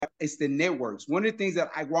it's the networks. One of the things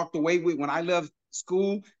that I walked away with when I left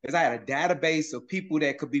school is I had a database of people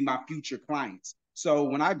that could be my future clients. So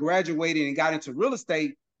when I graduated and got into real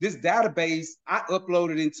estate, this database I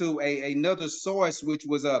uploaded into another source, which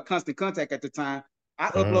was a Constant Contact at the time. I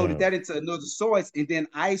uploaded that into another source, and then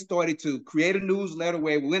I started to create a newsletter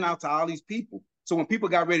where it went out to all these people. So when people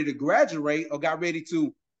got ready to graduate or got ready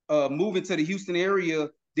to move into the Houston area,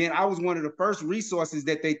 then I was one of the first resources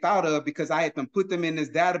that they thought of because I had them put them in this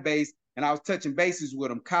database, and I was touching bases with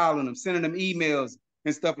them, calling them, sending them emails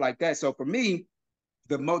and stuff like that. So for me,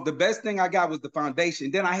 the best thing I got was the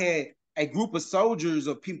foundation. Then I had a group of soldiers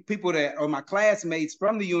or people that are my classmates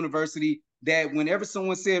from the university that whenever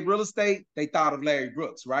someone said real estate, they thought of Larry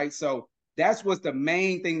Brooks, right? So that's what's the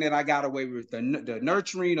main thing that I got away with, the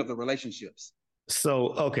nurturing of the relationships.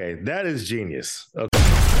 So, okay, that is genius. Okay.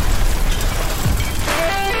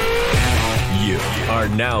 You are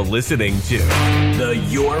now listening to the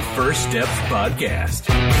Your First Steps podcast.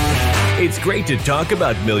 It's great to talk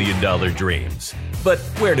about $1 million dreams, but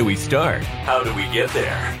where do we start? How do we get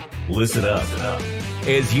there? Listen up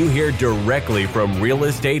as you hear directly from real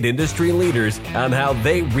estate industry leaders on how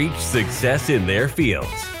they reach success in their fields.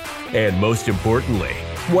 And most importantly,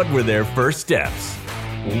 what were their first steps?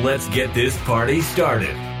 Let's get this party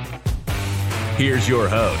started. Here's your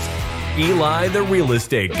host, Eli the Real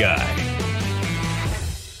Estate Guy.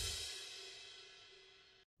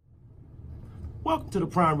 Welcome to the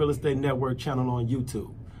Prime Real Estate Network channel on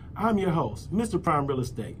YouTube. I'm your host, Mr. Prime Real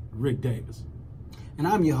Estate, Rick Davis. And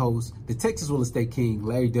I'm your host, the Texas Real Estate King,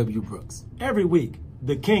 Larry W. Brooks. Every week,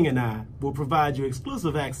 the King and I will provide you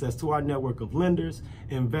exclusive access to our network of lenders,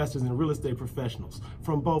 investors, and real estate professionals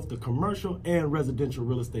from both the commercial and residential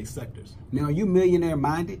real estate sectors. Now, are you millionaire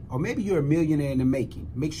minded? Or maybe you're a millionaire in the making?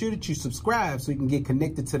 Make sure that you subscribe so you can get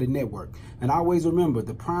connected to the network. And always remember,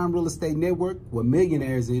 the Prime Real Estate Network, where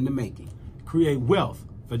millionaires are in the making. Create wealth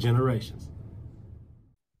for generations.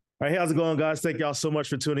 All right, how's it going, guys? Thank y'all so much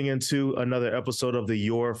for tuning into another episode of the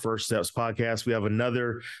Your First Steps podcast. We have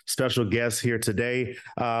another special guest here today.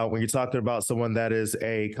 When you're talking about someone that is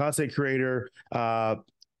a content creator,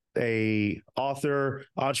 a author,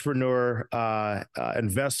 entrepreneur,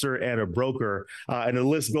 investor, and a broker, and the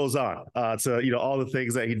list goes on to all the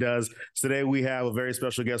things that he does. Today we have a very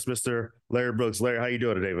special guest, Mr. Larry Brooks. Larry, how you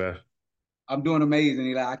doing today, man? I'm doing amazing,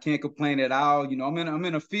 Eli. I can't complain at all. I'm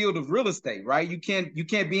in a field of real estate, right? You can't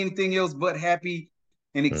be anything else but happy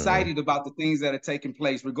and excited about the things that are taking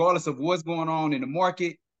place, regardless of what's going on in the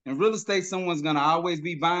market. In real estate, someone's gonna always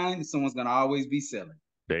be buying and someone's gonna always be selling.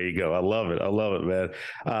 There you go. I love it,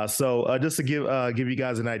 man. So just to give you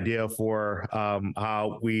guys an idea for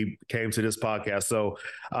how we came to this podcast. So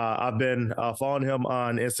I've been following him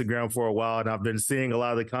on Instagram for a while, and I've been seeing a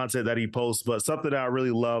lot of the content that he posts. But something that I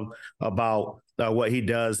really love about what he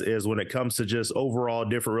does is when it comes to just overall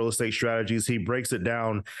different real estate strategies, he breaks it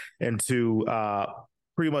down into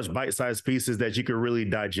pretty much bite-sized pieces that you can really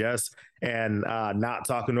digest and not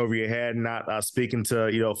talking over your head, not speaking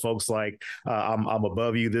to, folks like I'm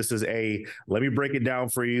above you. This is let me break it down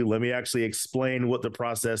for you. Let me actually explain what the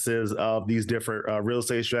process is of these different real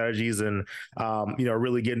estate strategies and,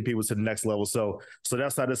 really getting people to the next level. So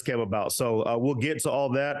that's how this came about. So we'll get to all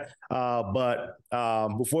that. But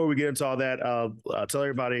before we get into all that, tell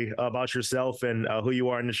everybody about yourself and who you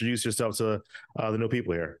are and introduce yourself to the new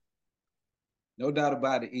people here. No doubt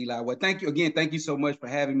about it, Eli. Well, thank you again. Thank you so much for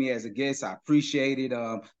having me as a guest. I appreciate it.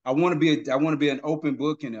 I want to be an open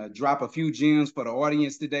book and drop a few gems for the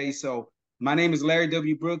audience today. So my name is Larry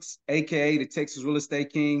W. Brooks, aka the Texas Real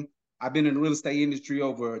Estate King. I've been in the real estate industry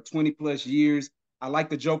over 20 plus years. I like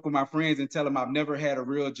to joke with my friends and tell them I've never had a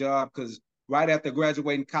real job because right after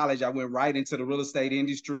graduating college, I went right into the real estate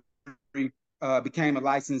industry. Became a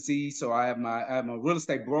licensee, so I'm a real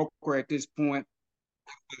estate broker at this point.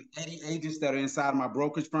 80 agents that are inside of my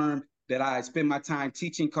brokerage firm that I spend my time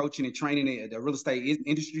teaching, coaching, and training the real estate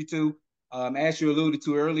industry to. As you alluded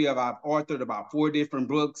to earlier, I've authored about 4 different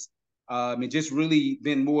books and just really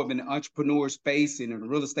been more of an entrepreneur space and in the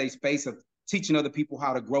real estate space of teaching other people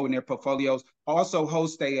how to grow in their portfolios. I also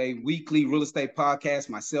host a weekly real estate podcast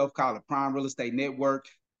myself called the Prime Real Estate Network.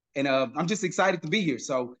 And I'm just excited to be here.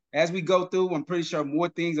 So as we go through, I'm pretty sure more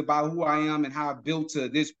things about who I am and how I built to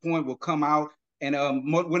this point will come out. And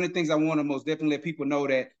one of the things I want to most definitely let people know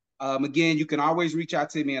that, again, you can always reach out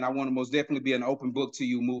to me, and I want to most definitely be an open book to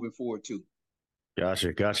you moving forward, too.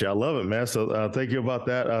 Gotcha. I love it, man. So thank you about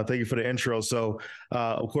that. Thank you for the intro. So,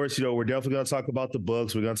 of course, we're definitely going to talk about the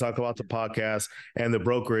books. We're going to talk about the podcast and the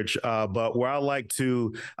brokerage. But where I like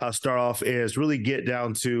to start off is really get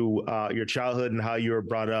down to your childhood and how you were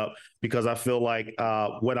brought up, because I feel like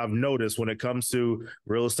what I've noticed when it comes to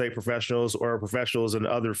real estate professionals or professionals in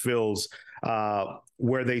other fields,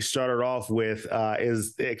 where they started off with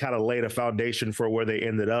is it kind of laid a foundation for where they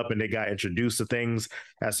ended up, and they got introduced to things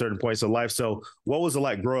at certain points of life. So what was it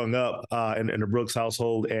like growing up in the Brooks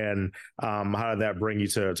household, and how did that bring you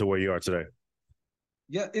to where you are today?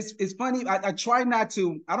 Yeah, it's funny. I try not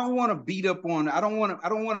to. I don't want to beat up on. I don't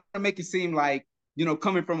want to make it seem like,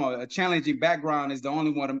 coming from a challenging background is the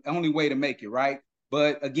only way to make it, right?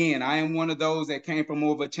 But again, I am one of those that came from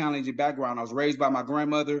more of a challenging background. I was raised by my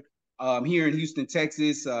grandmother here in Houston,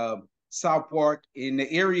 Texas, South Park, in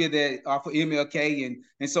the area that off of MLK,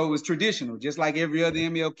 and so it was traditional, just like every other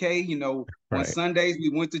MLK. On Sundays we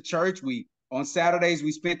went to church. On Saturdays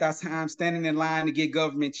we spent our time standing in line to get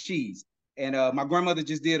government cheese. And my grandmother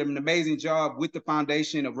just did an amazing job with the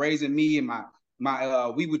foundation of raising me and my.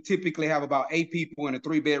 We would typically have about 8 people in a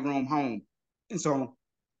 3-bedroom home, and so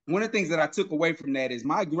one of the things that I took away from that is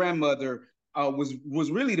my grandmother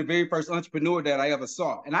was really the very first entrepreneur that I ever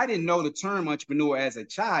saw. And I didn't know the term entrepreneur as a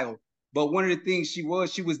child, but one of the things she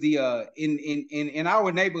was the in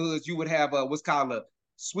our neighborhoods, you would have what's called a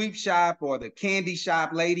sweep shop or the candy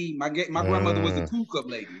shop lady. My grandmother was the cool cup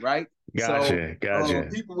lady, right? Gotcha.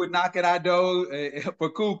 People would knock at our door for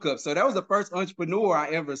cool cups. So that was the first entrepreneur I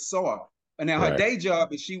ever saw. And now her day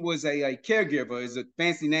job is she was a caregiver, is a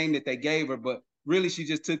fancy name that they gave her, but really she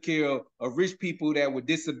just took care of rich people that were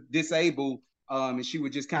disabled, and she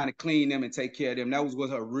would just kind of clean them and take care of them. That was what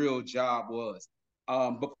her real job was.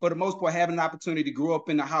 But for the most part, having an opportunity to grow up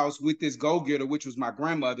in the house with this go-getter, which was my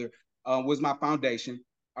grandmother, was my foundation.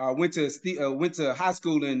 Went to high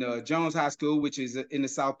school in Jones High School, which is in the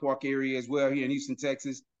South Park area as well, here in Houston,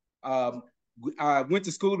 Texas. I went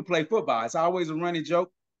to school to play football. It's always a running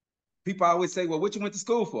joke. People always say, well, what you went to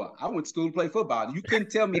school for? I went to school to play football. You couldn't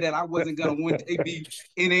tell me that I wasn't going to one day be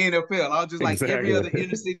in the NFL. I was just like every other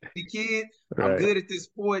inner city kid. I'm good at this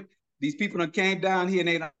sport. These people that came down here and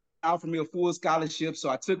they offered me a full scholarship. So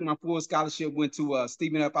I took my full scholarship, went to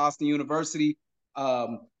Stephen F. Austin University,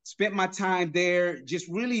 spent my time there just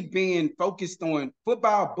really being focused on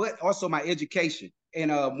football, but also my education. And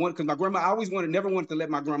because my grandma, I always never wanted to let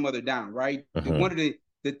my grandmother down, right? One of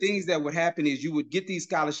the things that would happen is you would get these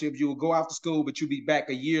scholarships, you would go off to school, but you'd be back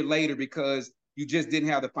a year later because you just didn't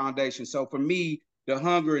have the foundation. So for me, the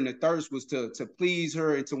hunger and the thirst was to please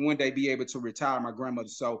her and to one day be able to retire my grandmother.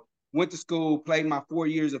 So went to school, played my 4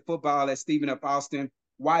 years of football at Stephen F. Austin.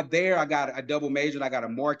 While there, I got a double major. I got a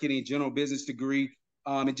marketing general business degree,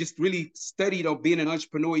 and just really studied on being an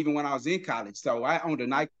entrepreneur even when I was in college. So I owned a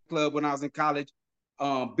nightclub when I was in college,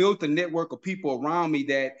 built a network of people around me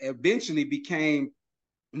that eventually became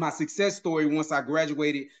my success story once I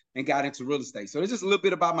graduated and got into real estate. So it's just a little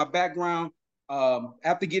bit about my background.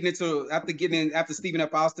 After Stephen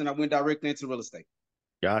F. Austin, I went directly into real estate.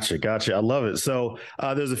 Gotcha. I love it. So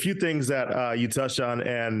there's a few things that you touched on,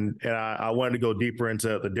 and I wanted to go deeper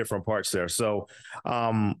into the different parts there. So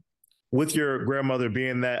with your grandmother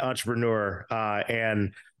being that entrepreneur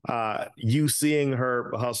and you seeing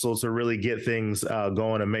her hustle to really get things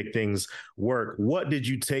going and make things work, what did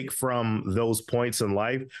you take from those points in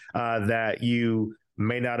life that you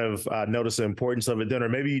may not have noticed the importance of it then, or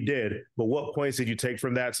maybe you did, but what points did you take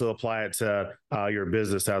from that to apply it to your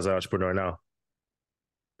business as an entrepreneur now?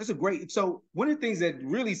 So one of the things that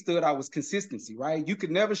really stood out was consistency, right? You could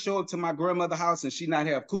never show up to my grandmother's house and she not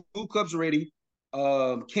have cool cups ready,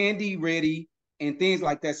 candy ready, and things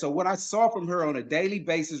like that. So what I saw from her on a daily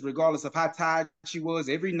basis, regardless of how tired she was,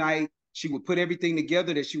 every night she would put everything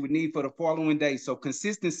together that she would need for the following day. So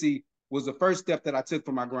consistency was the first step that I took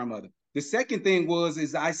from my grandmother. The second thing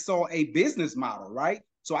is I saw a business model, right?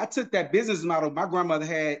 So I took that business model my grandmother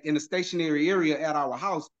had in the stationary area at our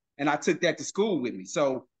house, and I took that to school with me.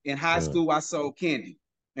 So in high school, I sold candy.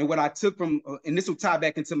 And what I took from, and this will tie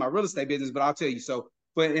back into my real estate business, but I'll tell you.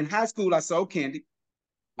 But in high school, I sold candy.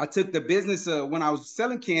 I took the business when I was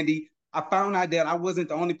selling candy. I found out that I wasn't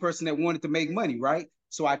the only person that wanted to make money, right?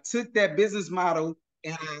 So I took that business model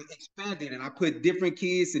and I expanded, and I put different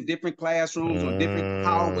kids in different classrooms on different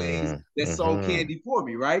hallways that sold candy for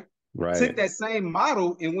me, right? Right. Took that same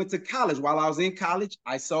model and went to college. While I was in college,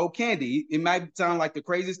 I sold candy. It might sound like the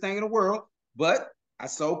craziest thing in the world, but I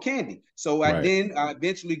sold candy. So I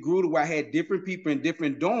eventually grew to where I had different people in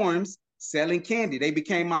different dorms selling candy. They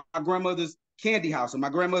became my grandmother's candy house, or my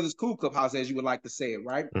grandmother's cool cup house, as you would like to say it,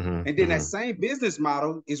 right? Mm-hmm, And then mm-hmm. that same business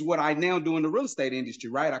model is what I now do in the real estate industry,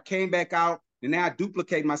 right? I came back out and now I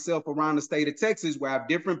duplicate myself around the state of Texas, where I have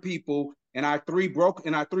different people in our three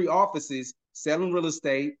offices selling real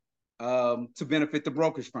estate to benefit the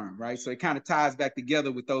brokerage firm, right? So it kind of ties back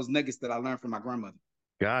together with those nuggets that I learned from my grandmother.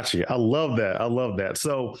 Gotcha. I love that. I love that.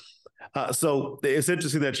 So, so it's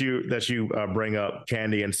interesting that you bring up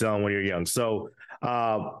candy and selling when you're young. So,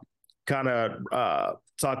 kind of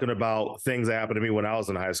talking about things that happened to me when I was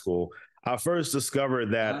in high school. I first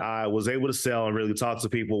discovered that I was able to sell and really talk to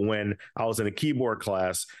people when I was in a keyboard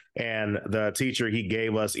class, and the teacher, he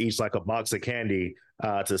gave us each like a box of candy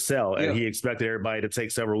to sell, and he expected everybody to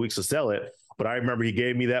take several weeks to sell it. But I remember he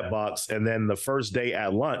gave me that box, and then the first day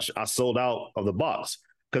at lunch, I sold out of the box.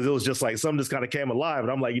 Because it was just like something just kind of came alive. And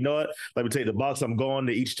I'm like, you know what? Let me take the box. I'm going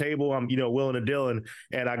to each table. I'm, willing to deal. And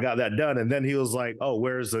I got that done. And then he was like, oh,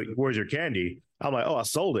 where's your candy? I'm like, oh, I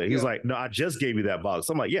sold it. He's like, no, I just gave you that box.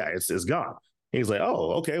 I'm like, yeah, it's gone. He's like,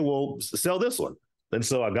 oh, okay, well, sell this one. And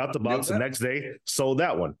so I got the box the next day, sold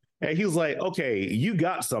that one. And he was like, okay, you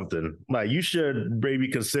got something. Like, you should maybe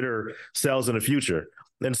consider sales in the future.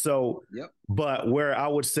 And so, but where I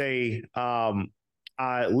would say,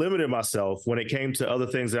 I limited myself when it came to other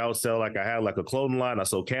things that I would sell. Like I had like a clothing line, I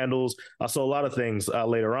sold candles, I sold a lot of things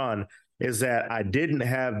later on, is that I didn't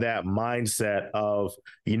have that mindset of,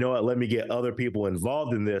 you know what, let me get other people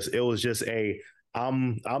involved in this. It was just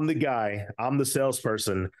I'm the guy, I'm the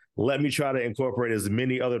salesperson. Let me try to incorporate as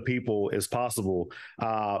many other people as possible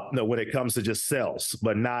when it comes to just sales,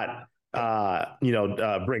 but not,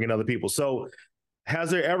 bringing other people. So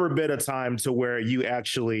has there ever been a time to where you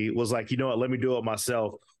actually was like, you know what, let me do it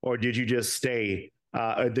myself? Or did you just stay?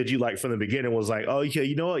 Did you like from the beginning was like, oh, okay,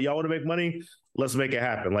 you know what, y'all want to make money? Let's make it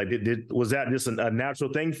happen. Like, was that just a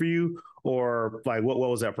natural thing for you? Or like, what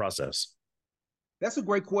was that process? That's a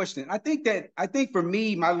great question. I think for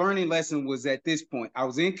me, my learning lesson was at this point. I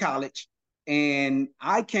was in college and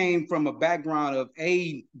I came from a background of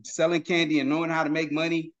selling candy and knowing how to make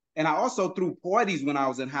money. And I also threw parties when I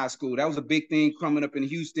was in high school. That was a big thing coming up in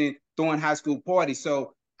Houston, throwing high school parties.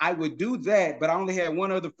 So I would do that, but I only had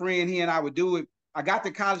one other friend. He and I would do it. I got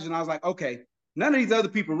to college and I was like, okay, none of these other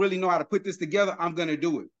people really know how to put this together. I'm going to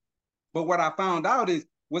do it. But what I found out is,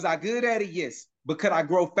 was I good at it? Yes. But could I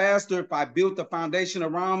grow faster if I built the foundation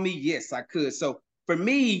around me? Yes, I could. So for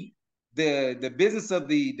me, the business of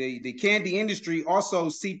the candy industry also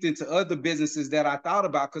seeped into other businesses that I thought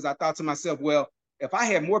about, because I thought to myself, well, if I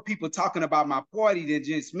had more people talking about my party than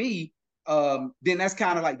just me, then that's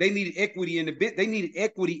kind of like they needed equity in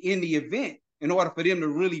the event in order for them to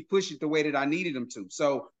really push it the way that I needed them to.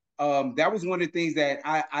 So that was one of the things that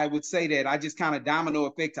I would say that I just kind of domino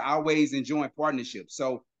effect to always enjoying partnerships.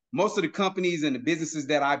 So most of the companies and the businesses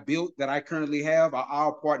that I built that I currently have are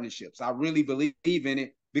all partnerships. I really believe in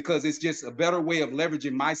it because it's just a better way of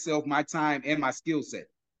leveraging myself, my time, and my skill set.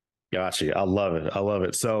 Gotcha. I love it. I love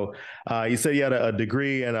it. So you said you had a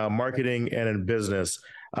degree in marketing and in business.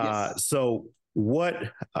 Yes. So what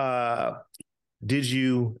did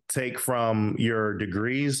you take from your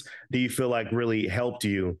degrees do you feel like really helped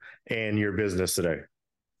you in your business today?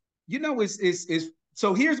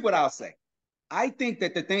 So here's what I'll say. I think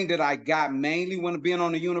that the thing that I got mainly when being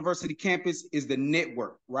on the university campus is the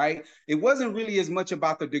network, right? It wasn't really as much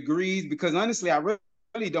about the degrees because honestly, I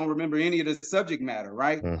really don't remember any of the subject matter,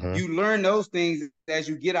 right? Mm-hmm. You learn those things as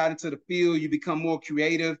you get out into the field, you become more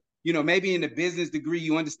creative. Maybe in the business degree,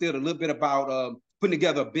 you understood a little bit about putting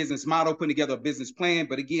together a business model, putting together a business plan.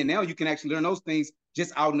 But again, now you can actually learn those things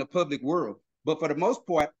just out in the public world. But for the most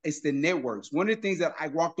part, it's the networks. One of the things that I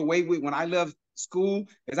walked away with when I left school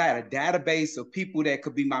is I had a database of people that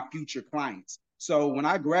could be my future clients. So when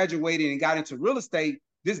I graduated and got into real estate,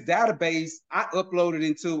 this database I uploaded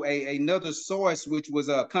into another source, which was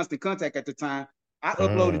a Constant Contact at the time. I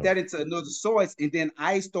uploaded that into another source, and then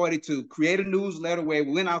I started to create a newsletter where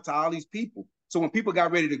we went out to all these people. So when people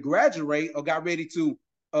got ready to graduate or got ready to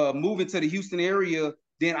move into the Houston area,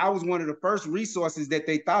 then I was one of the first resources that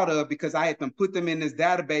they thought of because I had them put them in this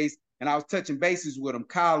database and I was touching bases with them,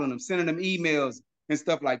 calling them, sending them emails and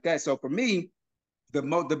stuff like that. So for me,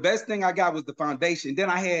 the best thing I got was the foundation. Then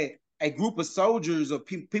I had a group of soldiers of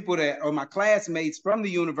people that are my classmates from the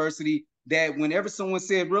university that whenever someone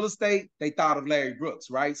said real estate, they thought of Larry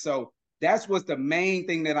Brooks, right? So that's what's the main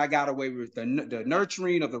thing that I got away with, the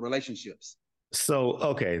nurturing of the relationships. So,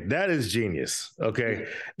 okay, that is genius. Okay,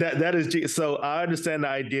 that is genius. So I understand the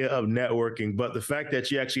idea of networking, but the fact that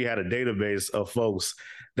you actually had a database of folks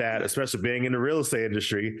that, especially being in the real estate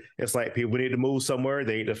industry, it's like people need to move somewhere,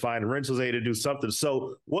 they need to find rentals, they need to do something.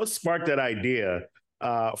 So what sparked that idea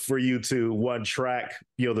for you to one track,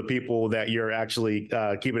 the people that you're actually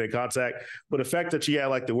keeping in contact. But the fact that you had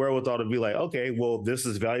like the wherewithal to be like, okay, well, this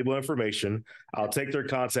is valuable information. I'll take their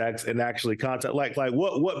contacts and actually contact. Like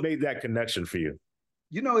what made that connection for you?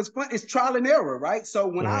 It's fun. It's trial and error, right? So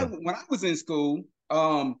when I was in school,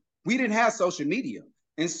 we didn't have social media.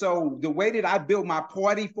 And so the way that I built my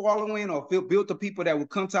party following or built the people that would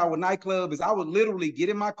come to our nightclub is I would literally get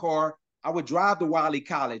in my car. I would drive to Wiley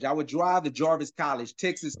College. I would drive to Jarvis College,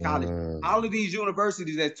 Texas College, all of these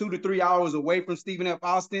universities that's 2 to 3 hours away from Stephen F.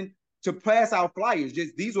 Austin to pass out flyers.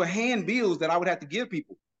 Just these were hand bills that I would have to give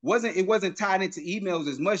people. It wasn't tied into emails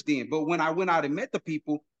as much then. But when I went out and met the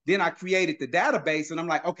people, then I created the database and I'm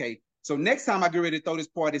like, okay, so next time I get ready to throw this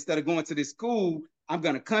party, instead of going to this school, I'm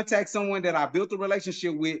going to contact someone that I built a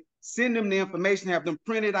relationship with, send them the information, have them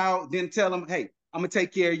print it out, then tell them, hey, I'm going to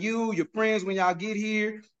take care of you, your friends when y'all get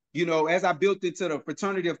here. As I built into the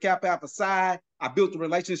fraternity of Kappa Alpha Psi, I built the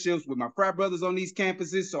relationships with my frat brothers on these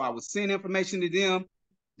campuses. So I would send information to them.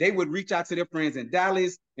 They would reach out to their friends in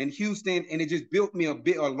Dallas and Houston, and it just built me a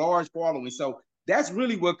large following. So that's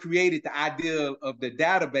really what created the idea of the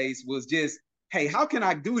database was just, hey, how can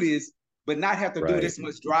I do this, but not have to do this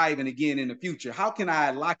much driving again in the future? How can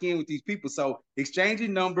I lock in with these people? So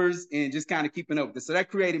exchanging numbers and just kind of keeping up with it. So that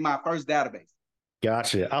created my first database.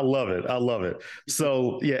 Gotcha. I love it. I love it.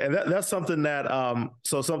 So yeah, and that's something that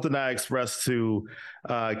something I express to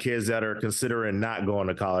kids that are considering not going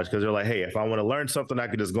to college, because they're like, hey, if I want to learn something, I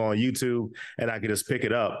could just go on YouTube and I could just pick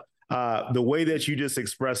it up. The way that you just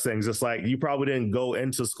express things, it's like you probably didn't go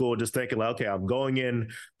into school just thinking like, okay, I'm going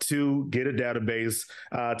in to get a database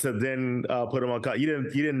to then put them on. You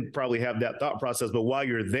didn't probably have that thought process, but while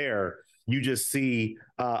you're there, you just see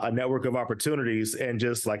a network of opportunities, and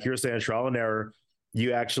just like you're saying, trial and error.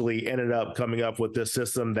 You actually ended up coming up with this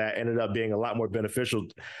system that ended up being a lot more beneficial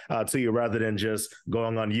to you, rather than just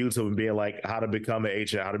going on YouTube and being like, how to become an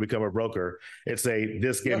agent, how to become a broker.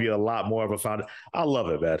 This gave you a lot more of a foundation. I love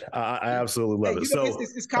it, man. I absolutely love it. So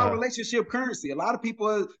it's called relationship currency. A lot of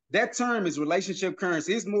people, that term is relationship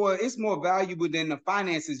currency. It's more valuable than the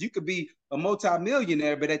finances. You could be a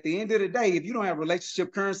multimillionaire, but at the end of the day, if you don't have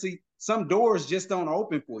relationship currency, some doors just don't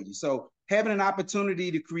open for you. So having an opportunity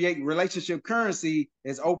to create relationship currency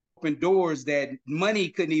has opened doors that money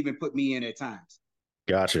couldn't even put me in at times.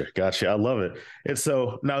 Gotcha. I love it. And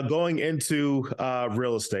so now going into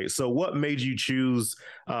real estate. So what made you choose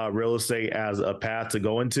real estate as a path to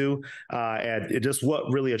go into, and just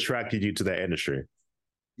what really attracted you to that industry?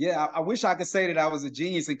 Yeah, I wish I could say that I was a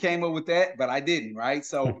genius and came up with that, but I didn't, right?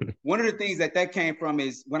 So one of the things that came from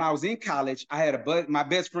is when I was in college, I had my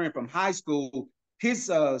best friend from high school.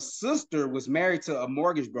 His sister was married to a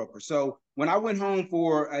mortgage broker. So when I went home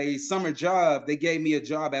for a summer job, they gave me a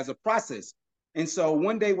job as a process. And so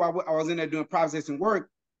one day while I was in there doing processing work,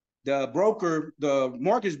 the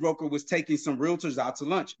mortgage broker was taking some realtors out to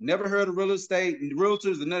lunch. Never heard of real estate and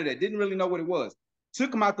realtors and none of that. Didn't really know what it was.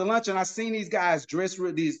 Took them out to lunch, and I seen these guys dressed,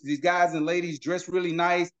 these guys and ladies dressed really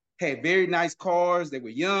nice, had very nice cars. They were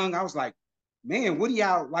young. I was like, man, what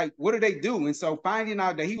do they do? And so finding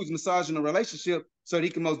out that he was massaging a relationship so that he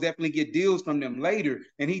can most definitely get deals from them later.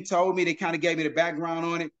 And he told me, they kind of gave me the background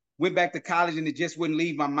on it, went back to college, and it just wouldn't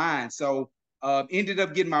leave my mind. So ended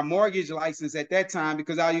up getting my mortgage license at that time,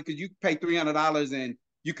 because you pay $300 and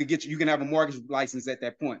you can have a mortgage license at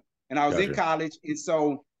that point. And I was in college. And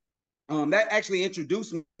so that actually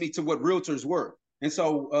introduced me to what realtors were. And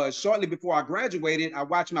so shortly before I graduated, I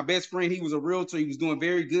watched my best friend. He was a realtor. He was doing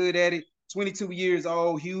very good at it. 22 years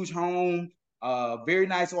old, huge home, very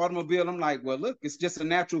nice automobile. I'm like, well, look, it's just a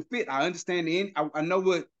natural fit. I understand I know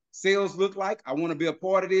what sales look like. I want to be a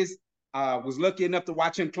part of this. I was lucky enough to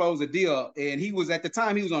watch him close a deal. And at the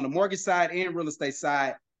time, he was on the mortgage side and real estate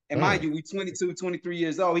side. And mind you, we 22, 23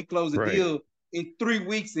 years old. He closed a deal in 3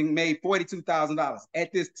 weeks and made $42,000.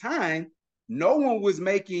 At this time, no one was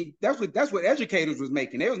making, that's what educators was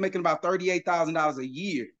making. They was making about $38,000 a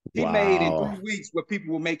year. He made in 3 weeks what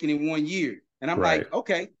people were making in 1 year. And I'm like,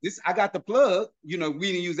 okay, I got the plug. We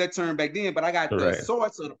didn't use that term back then, but I got the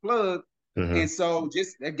source of the plug. And so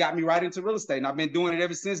that got me right into real estate. And I've been doing it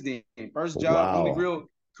ever since then. First job, only real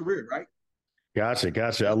career, right? Gotcha.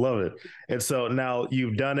 I love it. And so now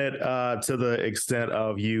you've done it to the extent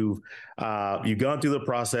of you've gone through the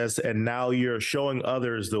process, and now you're showing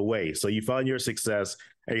others the way. So you found your success,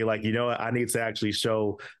 and you're like, what? I need to actually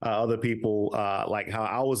show other people like how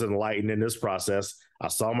I was enlightened in this process. I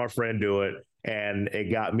saw my friend do it, and it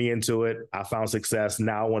got me into it. I found success.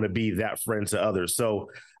 Now I want to be that friend to others. So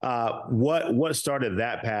what started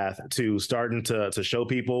that path to starting to show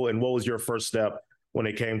people, and what was your first step when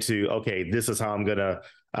it came to, okay, this is how I'm going to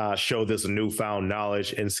show this newfound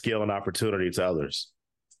knowledge and skill and opportunity to others?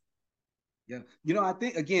 Yeah. I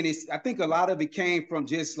think, again, I think a lot of it came from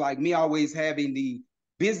just like me always having the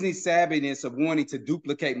business savviness of wanting to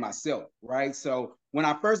duplicate myself, right? So when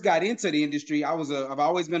I first got into the industry, I've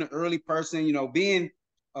always been an early person. Being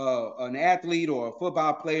an athlete or a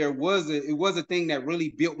football player was a thing that really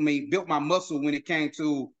built my muscle when it came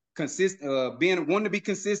to wanting to be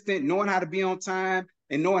consistent, knowing how to be on time,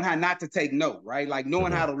 and knowing how not to take no, right? Like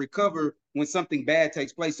knowing how to recover when something bad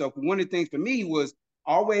takes place. So one of the things for me was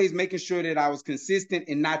always making sure that I was consistent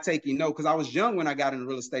and not taking no, because I was young when I got into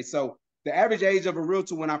real estate. So the average age of a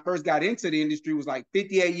realtor when I first got into the industry was like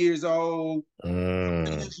 58 years old,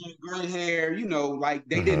 gray hair, like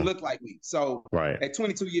they didn't look like me. So at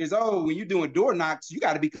 22 years old, when you're doing door knocks, you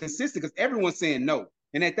got to be consistent because everyone's saying no.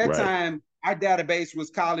 And at that time, our database was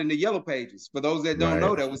calling the Yellow Pages. For those that don't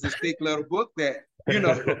know, that was this thick little book that, you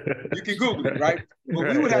can Google it, right? But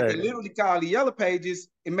we would have to literally call the Yellow Pages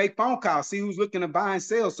and make phone calls, see who's looking to buy and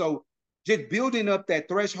sell. So just building up that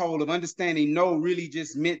threshold of understanding no really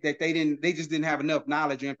just meant that they just didn't have enough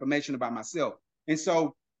knowledge or information about myself. And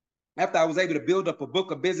so after I was able to build up a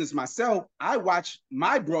book of business myself, I watched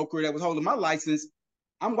my broker that was holding my license.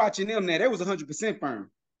 I'm watching them now. That was 100%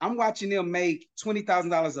 firm. I'm watching them make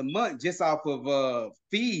 $20,000 a month just off of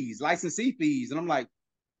fees, licensee fees. And I'm like,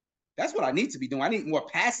 that's what I need to be doing. I need more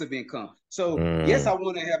passive income. So yes, I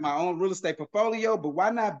want to have my own real estate portfolio, but why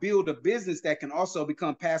not build a business that can also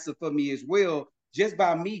become passive for me as well, just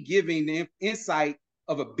by me giving the insight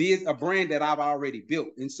of a brand that I've already built.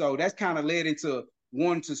 And so that's kind of led into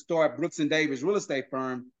wanting to start Brooks and Davis real estate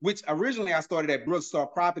firm, which originally I started at Brooks Star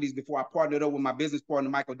Properties before I partnered up with my business partner,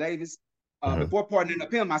 Michael Davis. Before partnering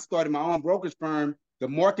up him, I started my own brokerage firm. The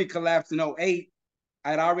market collapsed in 2008. I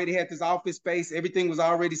had already had this office space. Everything was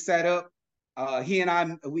already set up. He and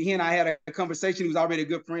I had a conversation. He was already a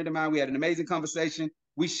good friend of mine. We had an amazing conversation.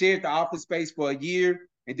 We shared the office space for a year,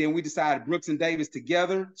 and then we decided Brooks and Davis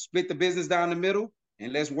together, split the business down the middle,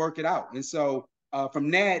 and let's work it out. And so from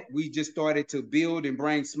that, we just started to build and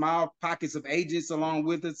bring small pockets of agents along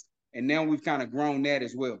with us, and now we've kind of grown that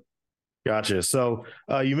as well. Gotcha. So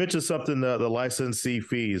you mentioned something, the licensee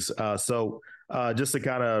fees. Just to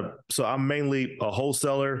kind of, so I'm mainly a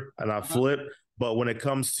wholesaler and I flip, but when it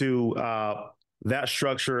comes to that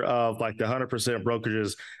structure of like the 100%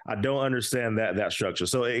 brokerages, I don't understand that structure.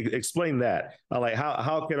 So explain that. Like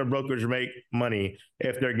how can a brokerage make money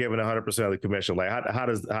if they're given 100% of the commission? Like how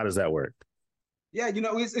does that work? Yeah,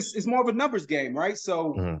 it's more of a numbers game, right?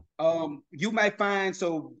 So you might find,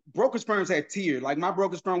 so brokerage firms have tiers. Like my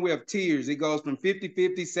brokerage firm, we have tiers. It goes from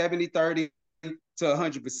 50-50, 70-30 to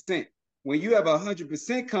 100%. When you have a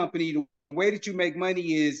 100% company, the way that you make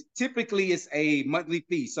money is typically it's a monthly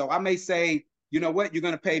fee. So I may say, you know what, you're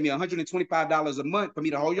going to pay me $125 a month for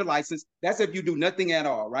me to hold your license. That's if you do nothing at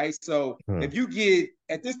all, right? So if you get,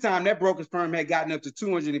 at this time, that brokerage firm had gotten up to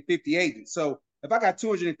 250 agents. So if I got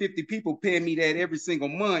 250 people paying me that every single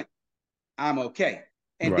month, I'm okay.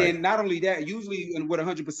 And then not only that, usually with a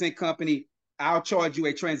 100% company, I'll charge you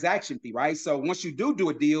a transaction fee, right? So once you do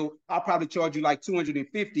a deal, I'll probably charge you like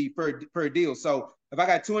 $250 per deal. So if I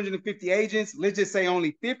got 250 agents, let's just say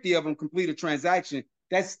only 50 of them complete a transaction,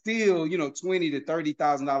 that's still, $20,000 to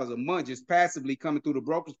 $30,000 a month just passively coming through the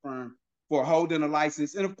brokerage firm for holding a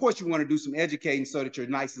license. And of course, you want to do some educating so that your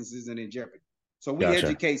license isn't in jeopardy. So we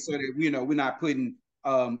educate so that, we're not putting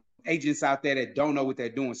agents out there that don't know what they're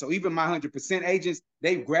doing. So even my 100% agents,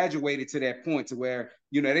 they've graduated to that point to where,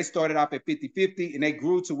 they started off at 50-50 and they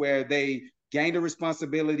grew to where they gained the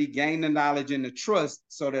responsibility, gained the knowledge and the trust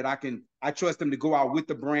so that I trust them to go out with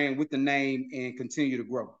the brand, with the name and continue to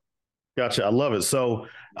grow. Gotcha. I love it. So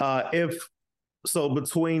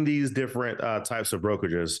between these different types of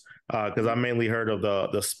brokerages, because I mainly heard of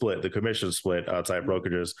the commission split type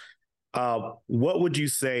brokerages, what would you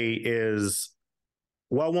say is,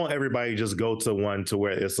 why won't everybody just go to one to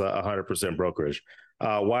where it's 100% brokerage?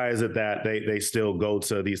 Why is it that they still go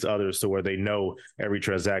to these others to where they know every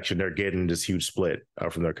transaction they're getting this huge split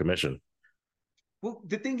from their commission? Well,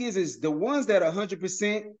 the thing is the ones that are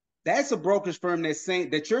 100%, that's a brokerage firm that's saying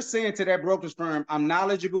that you're saying to that brokerage firm, I'm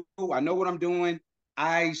knowledgeable, I know what I'm doing.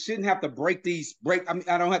 I shouldn't have to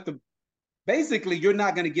I don't have to. Basically, you're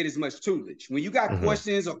not going to get as much tutelage. When you got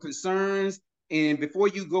questions or concerns, and before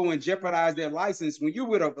you go and jeopardize their license, when you're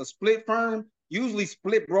with a split firm, usually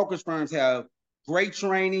split brokerage firms have great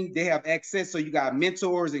training. They have access. So you got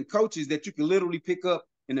mentors and coaches that you can literally pick up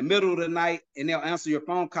in the middle of the night and they'll answer your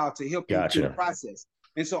phone call to help you through the process.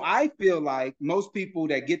 And so I feel like most people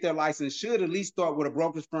that get their license should at least start with a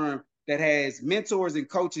brokerage firm that has mentors and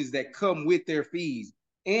coaches that come with their fees.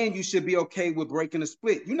 And you should be okay with breaking a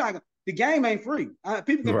split. You're not the game ain't free.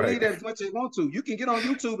 People can believe that as much as they want to. You can get on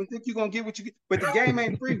YouTube and think you're gonna get what you get, but the game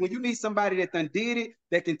ain't free. When you need somebody that done did it,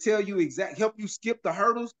 that can tell you help you skip the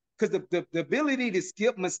hurdles, because the ability to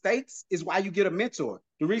skip mistakes is why you get a mentor.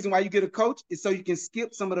 The reason why you get a coach is so you can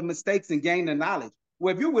skip some of the mistakes and gain the knowledge.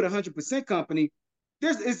 Well, if you're with a 100% company,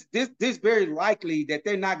 there's very likely that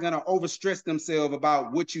they're not going to overstress themselves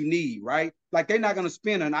about what you need, right? Like they're not going to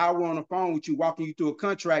spend an hour on the phone with you, walking you through a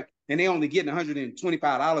contract, and they only getting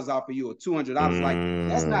 $125 off of you or $200. Like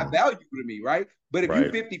that's not valuable to me, right? But if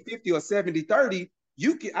you 50-50 or 70-30,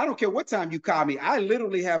 I don't care what time you call me. I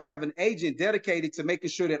literally have an agent dedicated to making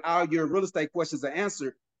sure that all your real estate questions are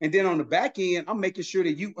answered. And then on the back end, I'm making sure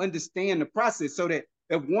that you understand the process so that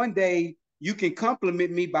if one day you can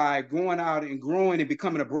compliment me by going out and growing and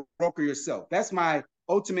becoming a broker yourself. That's my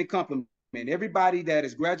ultimate compliment. Everybody that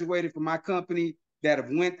has graduated from my company, that have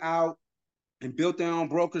went out and built their own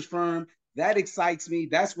brokerage firm, that excites me.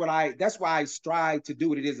 That's why I strive to do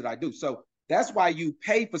what it is that I do. So that's why you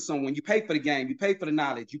pay for someone, you pay for the game, you pay for the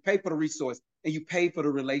knowledge, you pay for the resource, and you pay for the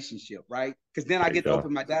relationship, right? Because then I get to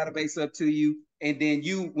open my database up to you. And then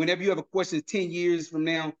whenever you have a question 10 years from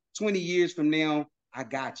now, 20 years from now, I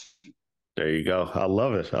got you. There you go. I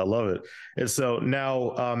love it. I love it. And so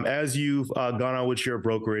now, as you've gone on with your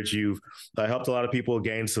brokerage, you've helped a lot of people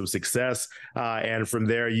gain some success. And from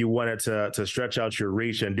there, you wanted to stretch out your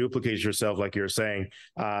reach and duplicate yourself, like you're saying,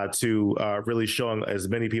 to really showing as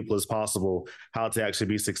many people as possible how to actually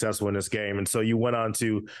be successful in this game. And so you went on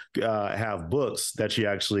to have books that you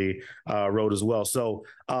actually wrote as well. So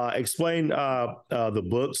explain the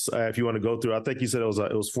books if you want to go through. I think you said it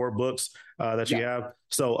was 4 books that you have.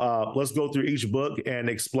 So let's go through each book and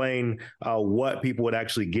explain what people would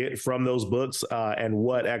actually get from those books and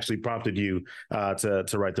what actually prompted you to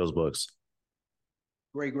write those books.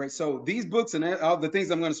 Great. So these books and all the things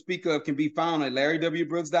I'm going to speak of can be found at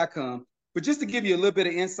LarryWBrooks.com. But just to give you a little bit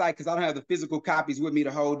of insight, because I don't have the physical copies with me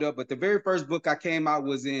to hold up, but the very first book I came out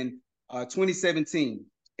was in 2017.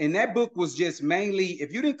 And that book was just mainly,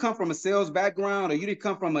 if you didn't come from a sales background or you didn't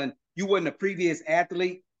come from you wasn't a previous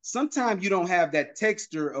athlete, sometimes you don't have that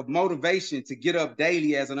texture of motivation to get up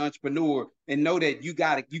daily as an entrepreneur and know that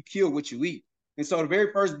you kill what you eat. And so the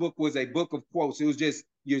very first book was a book of quotes. It was just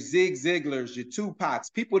your Zig Ziglars, your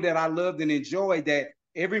Tupacs, people that I loved and enjoyed, that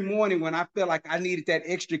every morning when I felt like I needed that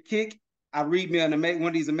extra kick, I read me one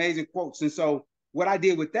of these amazing quotes. And so what I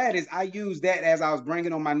did with that is I used that as I was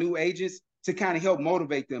bringing on my new agents to kind of help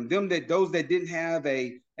motivate them. Those that didn't have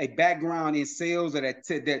a background in sales or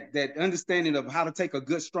that understanding of how to take a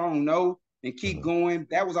good, strong no and keep going.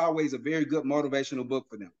 That was always a very good motivational book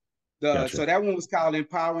for them. Gotcha. So that one was called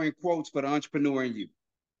Empowering Quotes for the Entrepreneur in You.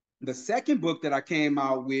 The second book that I came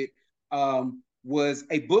out with was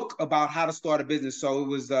a book about how to start a business. So it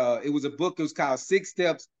was a book that was called 6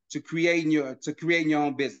 Steps to Creating Your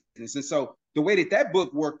Own Business. And so the way that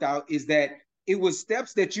book worked out is that it was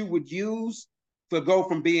steps that you would use to go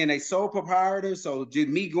from being a sole proprietor, so just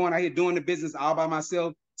me going out here doing the business all by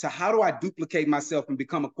myself, to how do I duplicate myself and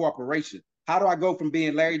become a corporation? How do I go from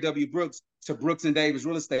being Larry W. Brooks to Brooks and Davis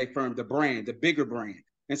Real Estate Firm, the brand, the bigger brand?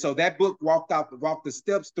 And so that book walked the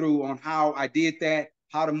steps through on how I did that,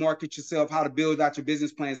 how to market yourself, how to build out your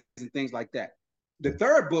business plans and things like that. The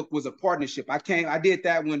third book was a partnership. I did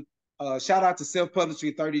that one. Shout out to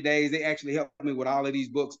Self-Publishing 30 Days. They actually helped me with all of these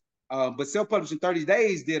books. But Self-Publishing 30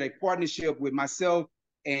 Days did a partnership with myself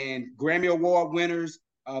and Grammy Award winners,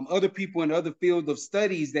 other people in other fields of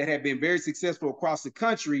studies that have been very successful across the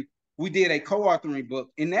country. We did a co-authoring book.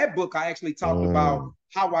 In that book, I actually talked about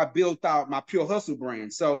how I built out my Pure Hustle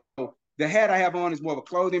brand. So the hat I have on is more of a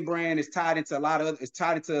clothing brand. It's tied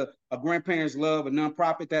into a grandparents love, a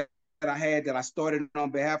nonprofit that I had that I started on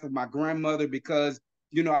behalf of my grandmother, because,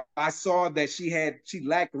 I saw that she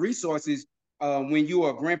lacked resources when you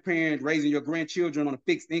are a grandparent raising your grandchildren on a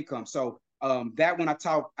fixed income. So that one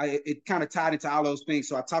it kind of tied into all those things.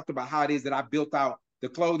 So I talked about how it is that I built out the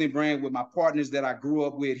clothing brand with my partners that I grew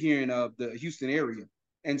up with here in the Houston area.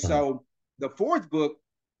 And so the fourth book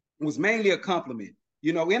was mainly a compliment.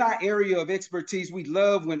 In our area of expertise, we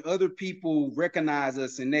love when other people recognize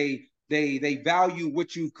us and they value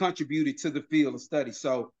what you've contributed to the field of study.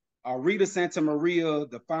 So Rita Santa Maria,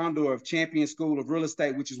 the founder of Champion School of Real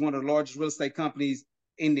Estate, which is one of the largest real estate companies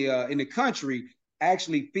in the country,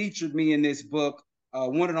 actually featured me in this book.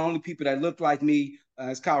 One of the only people that looked like me.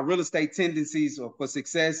 It's called Real Estate Tendencies for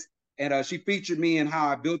Success. And she featured me in how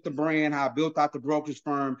I built the brand, how I built out the brokerage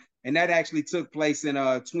firm. And that actually took place in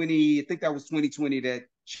I think that was 2020 that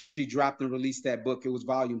she dropped and released that book. It was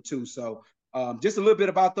volume 2. So just a little bit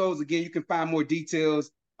about those. Again, you can find more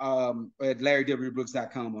details at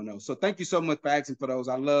LarryWBrooks.com on those. So thank you so much for asking for those.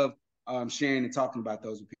 I love sharing and talking about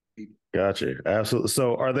those with people. Gotcha. Absolutely.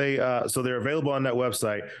 So are they, so they're available on that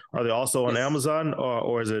website. Are they also on Amazon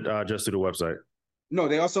or is it just through the website? No,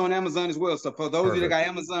 they're also on Amazon as well. So for those of you that got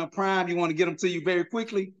Amazon Prime, you want to get them to you very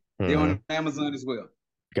quickly, they're on Amazon as well.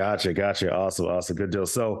 Gotcha. Awesome. Good deal.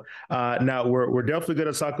 So now we're definitely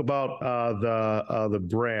going to talk about the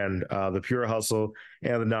brand, the Pure Hustle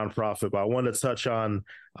and the nonprofit. But I want to touch on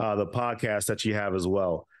the podcast that you have as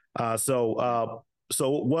well. So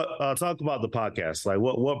what? Talk about the podcast. Like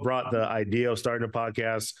what brought the idea of starting a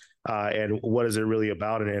podcast, and what is it really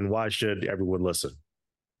about, and why should everyone listen?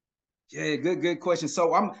 Yeah, good question.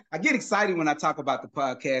 So I get excited when I talk about the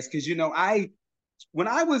podcast because when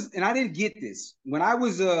I was, and I didn't get this, when I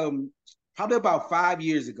was probably about 5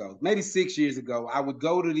 years ago, maybe 6 years ago, I would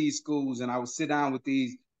go to these schools and I would sit down with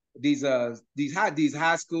these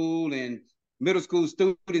high school and middle school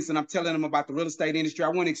students, and I'm telling them about the real estate industry. I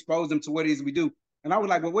want to expose them to what it is we do. And I was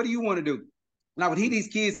like, well, what do you want to do? And I would hear these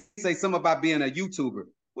kids say something about being a YouTuber.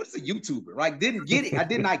 What is a YouTuber? Right? Didn't get it. I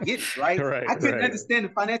did not get it. Right? I couldn't understand the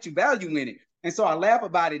financial value in it. And so I laugh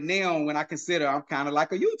about it now when I consider I'm kind of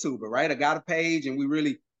like a YouTuber, right? I got a page and we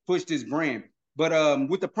really push this brand. But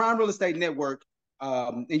with the Prime Real Estate Network,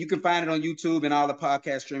 and you can find it on YouTube and all the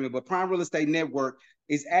podcast streaming, but Prime Real Estate Network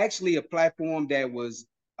is actually a platform that was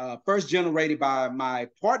first generated by my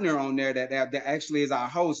partner on there that actually is our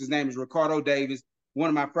host. His name is Ricardo Davis, one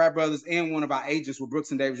of my frat brothers and one of our agents with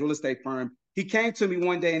Brooks and Davis Real Estate Firm. He came to me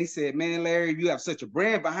one day and he said, man, Larry, you have such a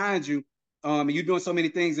brand behind you. And you're doing so many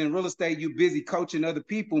things in real estate. You're busy coaching other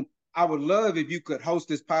people. I would love if you could host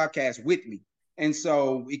this podcast with me. And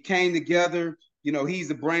so it came together. He's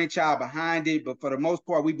the brainchild behind it. But for the most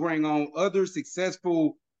part, we bring on other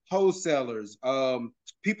successful wholesalers,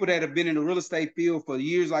 people that have been in the real estate field for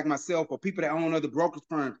years like myself, or people that own other brokerage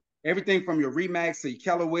firms, everything from your Remax to your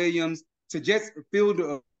Keller Williams to just field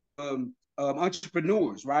of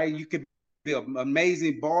entrepreneurs, right? You could be an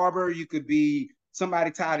amazing barber. You could be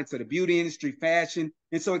somebody tied into the beauty industry, fashion.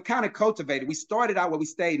 And so it kind of cultivated. We started out where we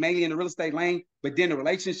stayed mainly in the real estate lane, but then the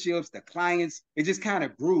relationships, the clients, it just kind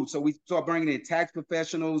of grew. So we started bringing in tax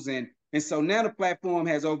professionals. And so now the platform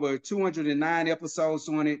has over 209 episodes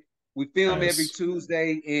on it. We film every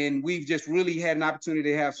Tuesday, and we've just really had an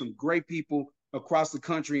opportunity to have some great people across the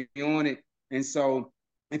country on it. And so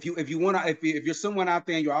if you're someone out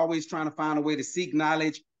there and you're always trying to find a way to seek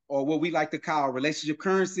knowledge, or what we like to call relationship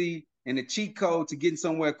currency, and the cheat code to getting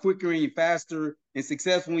somewhere quicker and faster and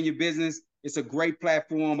successful in your business, it's a great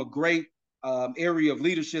platform, a great area of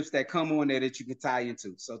leaderships that come on there that you can tie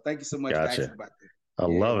into. So thank you so much for asking about that.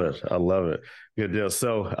 I love it. Good deal.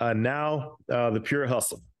 So now the Pure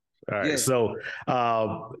Hustle. All right. Yes. So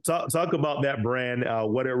talk about that brand,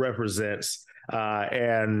 what it represents,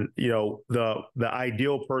 and the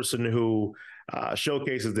ideal person who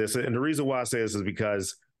showcases this. And the reason why I say this is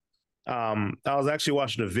because I was actually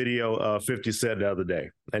watching a video of 50 Cent the other day,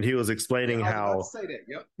 and he was explaining how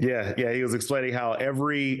he was explaining how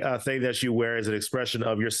every thing that you wear is an expression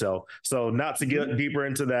of yourself. So not to get deeper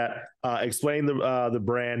into that, explain the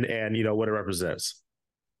brand and what it represents.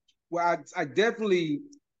 Well, I definitely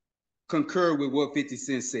concur with what 50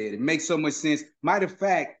 Cent said. It makes so much sense. Matter of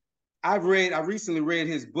fact, I recently read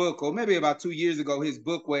his book, or maybe about 2 years ago, his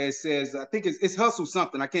book where it says, I think it's Hustle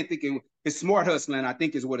something. I can't think it's Smart Hustling, I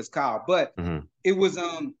think is what it's called. But it was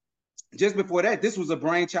just before that, this was a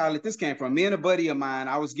brainchild that this came from. Me and a buddy of mine,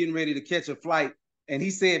 I was getting ready to catch a flight, and he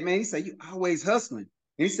said, you always hustling.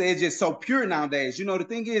 And he said, it's just so pure nowadays. The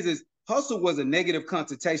thing is hustle was a negative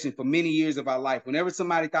connotation for many years of our life. Whenever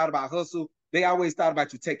somebody thought about hustle, they always thought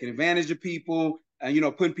about you taking advantage of people, and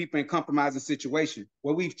putting people in compromising situation.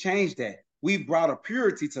 Well, we've changed that. We've brought a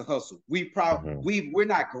purity to hustle. We're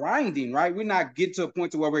not grinding, right? We're not getting to a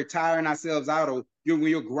point to where we're tiring ourselves out, or when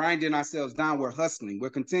you're grinding ourselves down. We're hustling.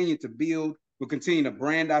 We're continuing to build. We're continuing to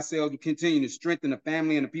brand ourselves. We're continuing to strengthen the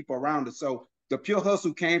family and the people around us. So the Pure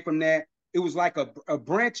Hustle came from that. It was like a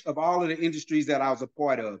branch of all of the industries that I was a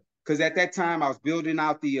part of. Because at that time, I was building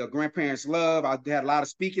out the Grandparents Love. I had a lot of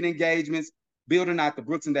speaking engagements, building out the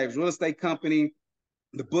Brooks and Davis Real Estate Company,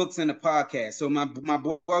 the books and the podcast. So my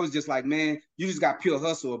boy was just like, man, you just got pure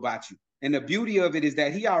hustle about you. And the beauty of it is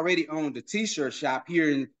that he already owned a t-shirt shop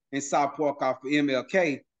here in South Park off of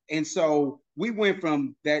MLK. And so we went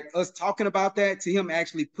from that, us talking about that, to him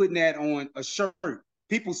actually putting that on a shirt.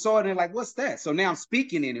 People saw it and like, what's that? So now I'm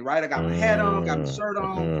speaking in it, right? I got my hat on, got my shirt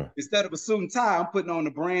on. Instead of a suit and tie, I'm putting on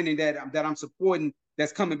the branding that I'm supporting,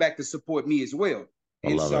 that's coming back to support me as well.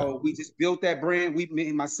 And so we just built that brand.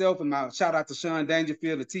 Myself and my shout out to Sean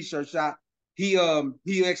Dangerfield, the t-shirt shop.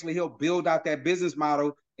 he actually helped build out that business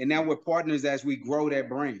model, and now we're partners as we grow that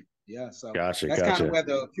brand. Yeah, so Gotcha. that's kind of where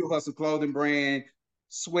the Pure Hustle clothing brand,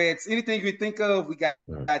 sweats, anything you think of, we got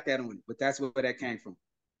that on it. But that's where that came from.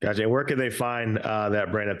 Gotcha. And where can they find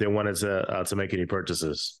that brand if they wanted to make any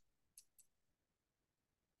purchases?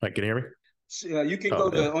 Like, can you hear me? You can go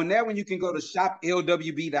to on that one. You can go to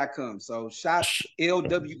shoplwb.com. So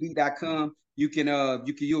shoplwb.com.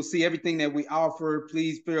 You'll see everything that we offer.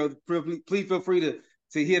 Please feel free to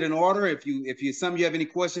hit an order. If you have any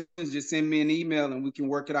questions, just send me an email and we can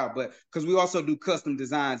work it out. But because we also do custom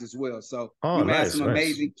designs as well. So you may have some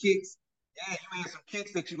amazing kicks. Yeah, you may have some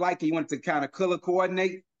kicks that you like and you want to kind of color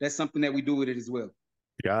coordinate. That's something that we do with it as well.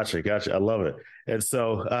 Gotcha. I love it. And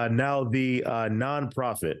so now the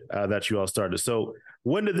nonprofit that you all started. So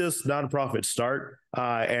when did this nonprofit start?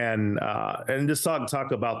 And just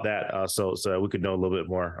talk about that so we could know a little bit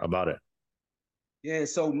more about it. Yeah,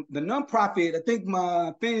 so the nonprofit, I think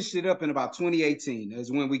finished it up in about 2018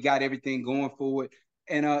 is when we got everything going for it.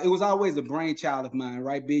 And it was always a brainchild of mine,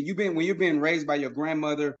 right, B? When you're being raised by your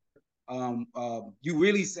grandmother, you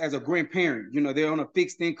really, as a grandparent, they're on a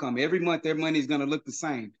fixed income. Every month, their money is going to look the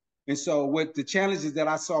same. And so what the challenges that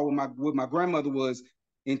I saw with my grandmother was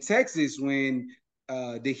in Texas, when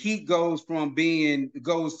the heat goes to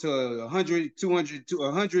 100, 200 to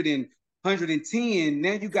 100 and 110,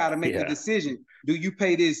 now you got to make a decision. Do you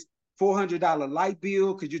pay this $400 light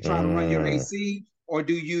bill because you're trying to run your AC, or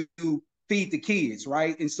do you feed the kids,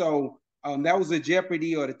 right? And so that was a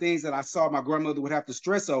jeopardy, or the things that I saw my grandmother would have to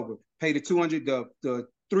stress over: pay the $200, the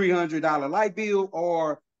 $300 light bill,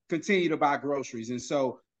 or continue to buy groceries. And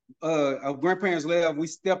so, grandparents love, we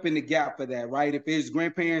step in the gap for that, right? If there's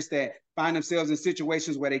grandparents that find themselves in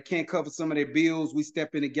situations where they can't cover some of their bills, we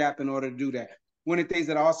step in the gap in order to do that. One of the things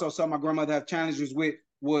that I also saw my grandmother have challenges with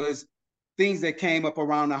was things that came up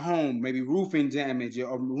around the home, maybe roofing damage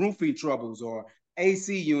or roofing troubles or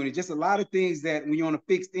AC unit, just a lot of things that when you're on a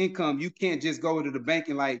fixed income, you can't just go to the bank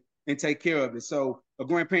and take care of it. So a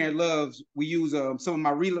grandparent loves, we use some of my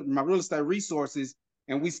real estate resources,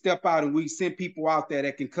 and we step out and we send people out there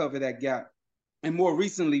that can cover that gap. And more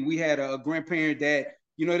recently, we had a grandparent that,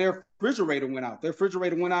 their refrigerator went out. Their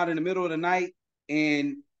refrigerator went out in the middle of the night,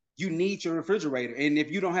 and you need your refrigerator. And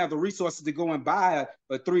if you don't have the resources to go and buy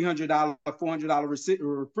a $300, $400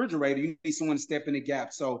 refrigerator, you need someone to step in the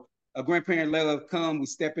gap. So a grandparent let us come, we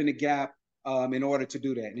step in the gap in order to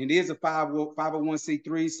do that. And it is a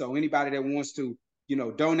 501c3, so anybody that wants to,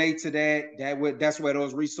 donate to that's where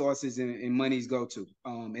those resources and monies go to.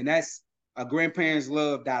 And that's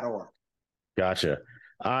grandparentslove.org. Gotcha.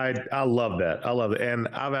 I love that. I love it. And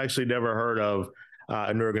I've actually never heard of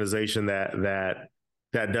an organization that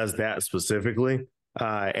does that specifically.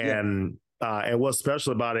 And what's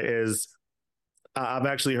special about it is I've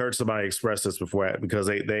actually heard somebody express this before, because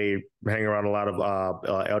they hang around a lot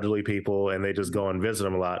of elderly people and they just go and visit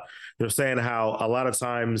them a lot. They're saying how a lot of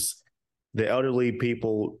times the elderly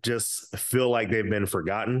people just feel like they've been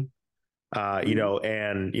forgotten.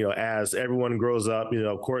 As everyone grows up,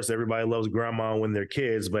 of course, everybody loves grandma when they're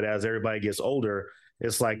kids, but as everybody gets older,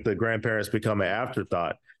 it's like the grandparents become an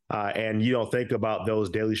afterthought. And you don't think about those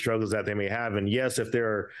daily struggles that they may have. And yes, if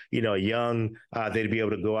they're, young, they'd be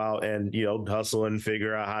able to go out and, hustle and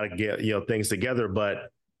figure out how to get, things together. But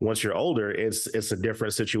once you're older, it's a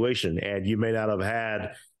different situation. And you may not have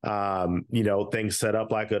had, things set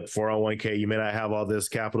up like a 401k. You may not have all this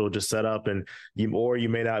capital just set up, or you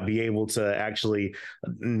may not be able to actually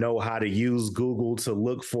know how to use Google to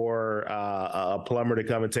look for a plumber to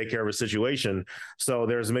come and take care of a situation. So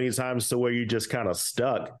there's many times to where you just kind of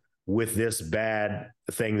stuck with this bad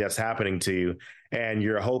thing that's happening to you, and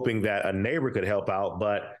you're hoping that a neighbor could help out,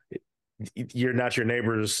 but you're not your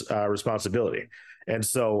neighbor's responsibility. And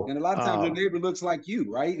so, and a lot of times your neighbor looks like you,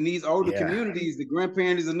 right? In these older communities, the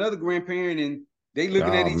grandparent is another grandparent, and they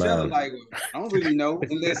looking at each other like, well, I don't really know,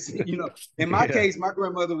 unless, in my case, my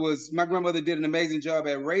grandmother did an amazing job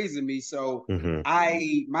at raising me. So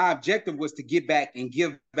my objective was to get back and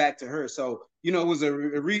give back to her. So, it was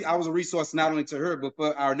I was a resource not only to her, but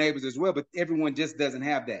for our neighbors as well, but everyone just doesn't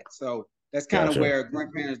have that. So that's kind of where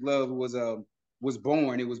Grandparents Love was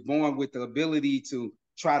born. It was born with the ability to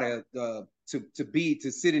try to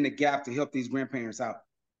sit in the gap to help these grandparents out.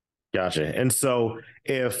 Gotcha. And so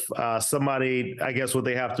if somebody, I guess, would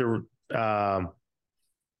they have to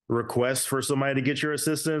request for somebody to get your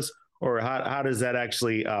assistance, or how does that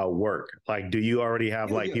actually work? Like, do you already have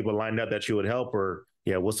people lined up that you would help, or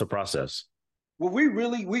what's the process? Well, we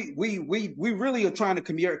really are trying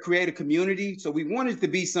to create a community. So we want it to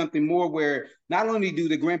be something more where not only do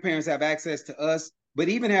the grandparents have access to us, but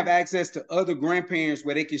even have access to other grandparents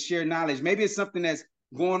where they can share knowledge. Maybe it's something that's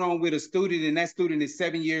going on with a student and that student is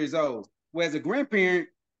 7 years old. Whereas a grandparent,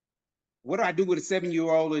 what do I do with a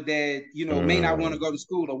 7-year-old that, you know, may not want to go to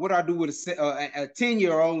school? Or what do I do with a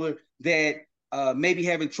 10-year-old that maybe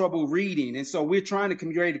having trouble reading? And so we're trying to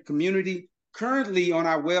create a community. Currently on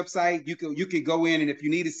our website, you can go in, and if you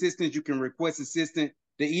need assistance, you can request assistance.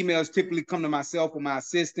 The emails typically come to myself or my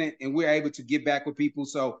assistant, and we're able to get back with people.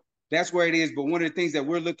 So that's where it is. But one of the things that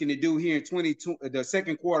we're looking to do here in the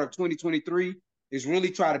second quarter of 2023 is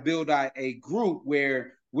really try to build out a group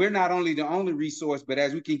where we're not only the only resource, but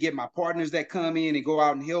as we can get my partners that come in and go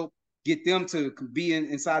out and help, get them to be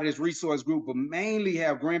inside this resource group, but mainly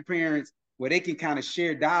have grandparents where they can kind of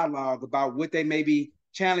share dialogue about what they may be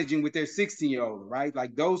challenging with their 16-year-old, right?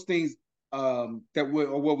 Like those things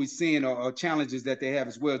what we're seeing are challenges that they have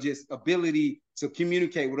as well. Just ability to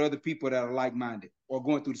communicate with other people that are like-minded or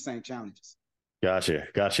going through the same challenges. Gotcha.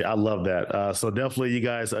 I love that. So definitely you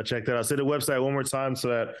guys check that out. Say the website one more time so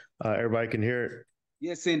that everybody can hear it.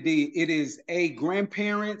 Yes, indeed. It is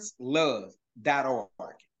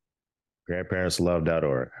grandparentslove.org.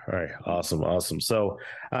 Grandparentslove.org. All right. Awesome. So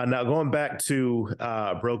now going back to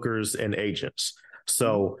brokers and agents.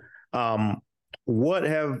 So what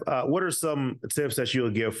are some tips that you'll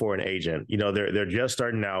give for an agent? You know, they're just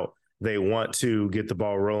starting out. They want to get the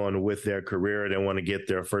ball rolling with their career. They want to get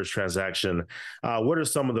their first transaction. What are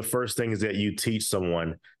some of the first things that you teach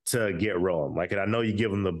someone to get rolling? Like, and I know you give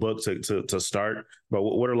them the book to start, but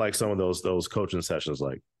what are like some of those coaching sessions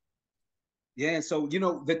like? Yeah. So, you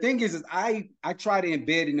know, the thing is I try to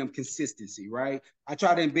embed in them consistency, right? I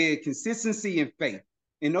try to embed consistency and faith.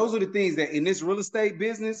 And those are the things that in this real estate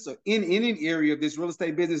business, or in an area of this real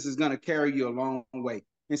estate business, is going to carry you a long way.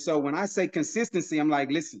 And so when I say consistency, I'm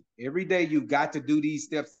like, listen, every day you've got to do these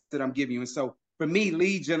steps that I'm giving you. And so for me,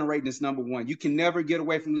 lead generating is number one. You can never get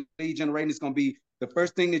away from lead generating. It's going to be the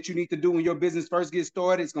first thing that you need to do when your business first gets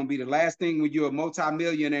started. It's going to be the last thing when you're a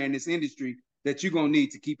multimillionaire in this industry that you're going to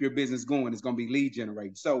need to keep your business going. It's going to be lead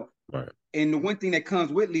generating. So, right. And the one thing that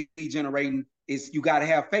comes with lead generating is you got to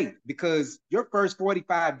have faith, because your first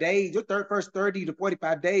 45 days, first 30 to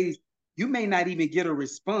 45 days, you may not even get a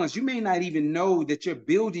response. You may not even know that you're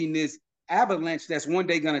building this avalanche that's one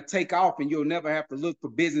day going to take off and you'll never have to look for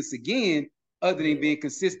business again other than being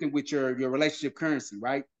consistent with your relationship currency,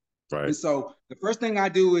 right? Right. And so the first thing I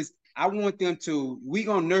do is I want them to, we're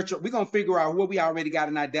going to figure out what we already got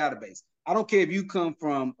in our database. I don't care if you come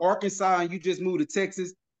from Arkansas and you just moved to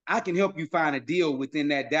Texas, I can help you find a deal within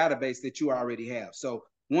that database that you already have. So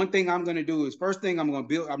one thing I'm going to do is, first thing I'm going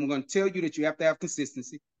to tell you that you have to have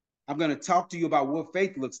consistency. I'm going to talk to you about what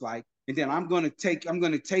faith looks like. And then I'm going to take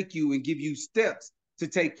you and give you steps to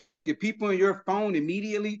take the people in your phone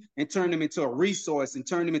immediately and turn them into a resource and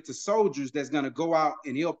turn them into soldiers that's going to go out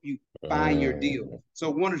and help you find your deal. So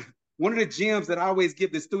one of the gems that I always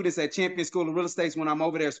give the students at Champion School of Real Estate when I'm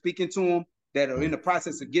over there speaking to them that are in the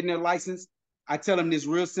process of getting their license, I tell them this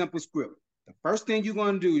real simple script. The first thing you're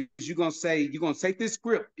going to do is you're going to take this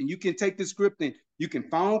script, and you can take this script and you can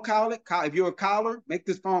phone call it. If you're a caller, make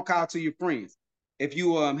this phone call to your friends. If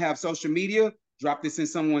you have social media, drop this in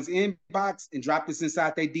someone's inbox and drop this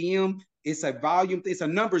inside their DM. It's a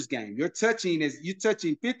numbers game. You're touching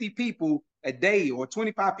 50 people a day or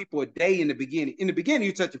 25 people a day in the beginning. In the beginning,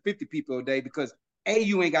 you're touching 50 people a day because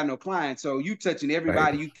you ain't got no clients. So you touching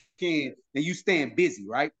everybody you can and you staying busy,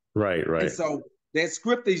 right? Right. And so that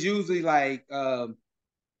script is usually like,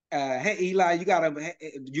 hey, Eli,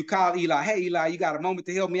 you call Eli, hey, Eli, you got a moment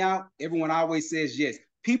to help me out? Everyone always says yes.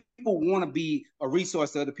 People want to be a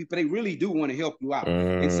resource to other people. They really do want to help you out.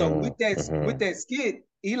 And so with that skit,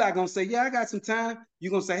 Eli going to say, yeah, I got some time.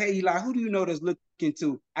 You're going to say, hey, Eli, who do you know that's looking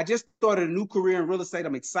to? I just started a new career in real estate.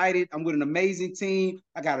 I'm excited. I'm with an amazing team.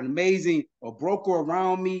 I got an amazing broker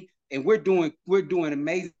around me. And we're doing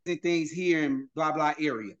amazing things here in blah, blah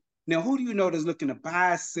area. Now, who do you know that's looking to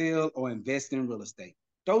buy, sell, or invest in real estate?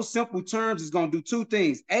 Those simple terms is going to do two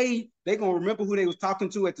things. A, they're going to remember who they was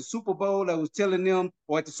talking to at the Super Bowl that was telling them,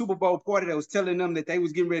 or at the Super Bowl party that was telling them that they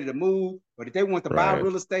was getting ready to move, or that they want to buy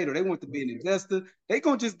real estate, or they want to be an investor. They're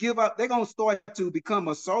going to just give up. They're going to start to become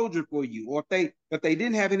a soldier for you. Or if they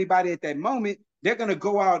didn't have anybody at that moment, they're going to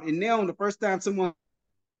go out and now the first time someone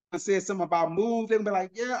said something about move, they're going to be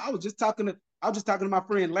like, yeah, I was just talking to my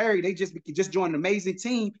friend Larry. They just joined an amazing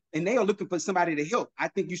team and they are looking for somebody to help. I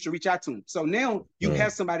think you should reach out to them. So now you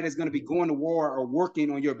have somebody that's going to be going to war or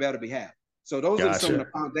working on your better behalf. So those are some of the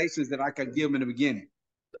foundations that I can give them in the beginning.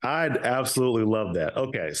 I'd absolutely love that.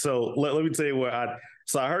 Okay, so let me tell you where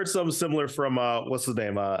I heard something similar from what's his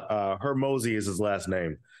name? Hermosi is his last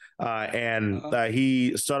name. And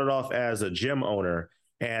he started off as a gym owner,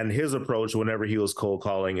 and his approach whenever he was cold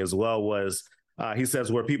calling as well was he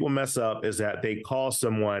says where people mess up is that they call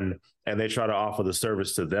someone and they try to offer the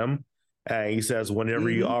service to them. And he says,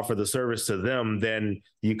 whenever you offer the service to them, then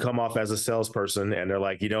you come off as a salesperson and they're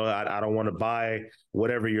like, I don't want to buy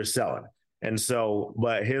whatever you're selling. And so,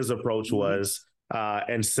 but his approach was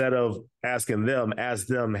instead of asking them, ask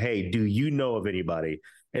them, hey, do you know of anybody?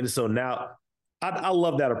 And so now I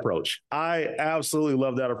love that approach. I absolutely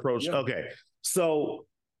love that approach. Yeah. Okay. So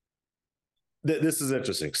this is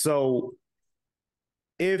interesting. So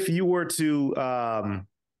if you were to,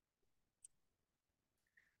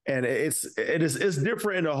 and it's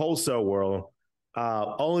different in the wholesale world,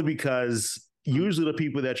 only because usually the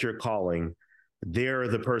people that you're calling, they're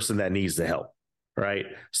the person that needs the help, right?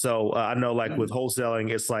 So I know, like with wholesaling,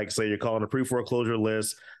 it's like, say you're calling a pre-foreclosure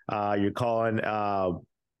list, you're calling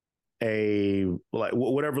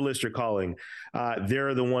whatever list you're calling,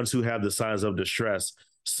 they're the ones who have the signs of distress.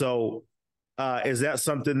 So is that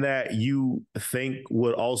something that you think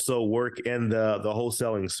would also work in the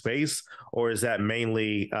wholesaling space, or is that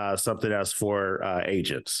mainly something that's for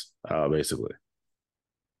agents, basically?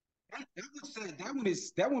 I would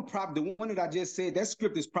say the one that I just said, that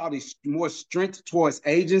script is probably more strength towards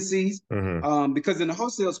agencies, because in the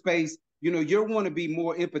wholesale space, you want to be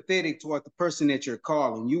more empathetic toward the person that you're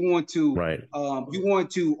calling. You want to, you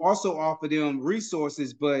want to also offer them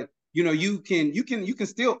resources, but you can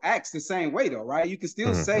still act the same way though, right? You can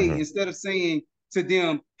still say, instead of saying to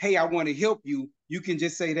them, hey, I want to help you, you can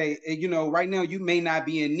just say that, right now you may not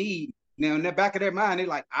be in need. Now in the back of their mind, they're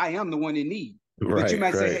like, I am the one in need. But you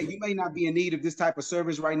might say, hey, you may not be in need of this type of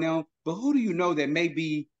service right now, but who do you know that may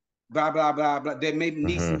be blah, blah, blah, blah, that may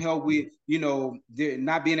need some help with, they're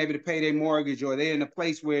not being able to pay their mortgage, or they're in a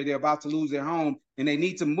place where they're about to lose their home and they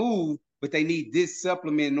need to move, but they need this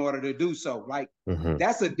supplement in order to do so. Like,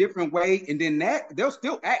 that's a different way. And then they'll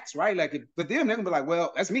still ask, right? Like, but then they're gonna be like,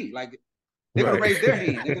 well, that's me. Like, they're gonna raise their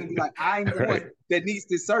hand. They're gonna be like, I'm the one that needs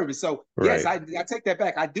this service. So yes, I take that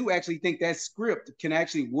back. I do actually think that script can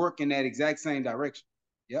actually work in that exact same direction.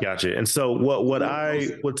 Yep. Gotcha. And so what I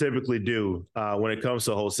would typically do when it comes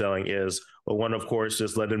to wholesaling is, one, of course,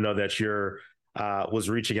 just let them know that you're was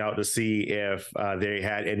reaching out to see if they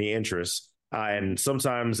had any interest. And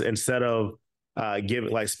sometimes instead of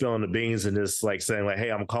spilling the beans and just like saying like, hey,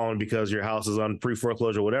 I'm calling because your house is on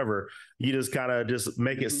pre-foreclosure, whatever, you just kind of just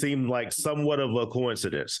make it seem like somewhat of a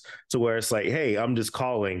coincidence, to where it's like, hey, I'm just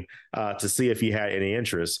calling to see if you had any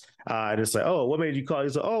interest. And it's like, oh, what made you call?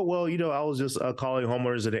 He's like, oh, well, I was just calling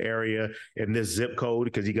homeowners in the area in this zip code,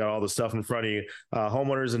 because you got all the stuff in front of you,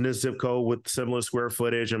 homeowners in this zip code with similar square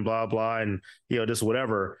footage and blah, blah, and, just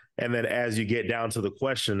whatever. And then as you get down to the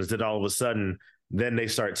questions, then all of a sudden, then they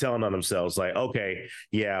start telling on themselves like, okay,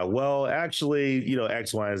 yeah, well, actually,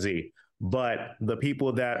 X, Y, and Z. But the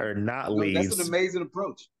people that are not leads. That's an amazing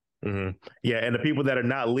approach. Yeah. And the people that are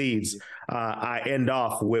not leads, I end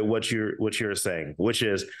off with what you're saying, which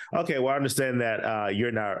is, okay, well, I understand that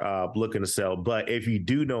you're not looking to sell, but if you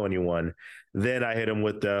do know anyone, then I hit them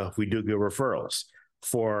with we do good referrals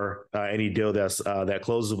for any deal that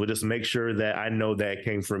closes. But just make sure that I know that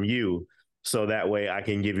came from you. So that way I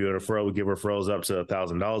can give you a referral. We give referrals up to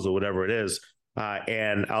 $1,000 or whatever it is.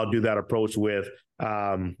 And I'll do that approach with,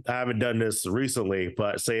 I haven't done this recently,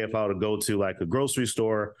 but say if I were to go to like a grocery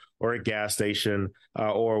store or a gas station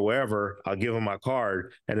or wherever, I'll give them my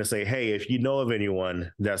card and then say, hey, if you know of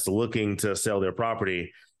anyone that's looking to sell their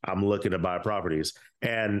property, I'm looking to buy properties.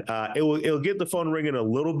 And it'll get the phone ringing a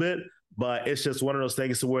little bit, but it's just one of those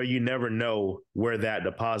things to where you never know where that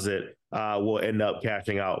deposit will end up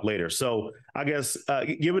cashing out later. So I guess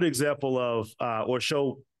give an example of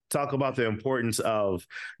talk about the importance of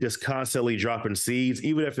just constantly dropping seeds,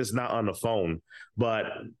 even if it's not on the phone. But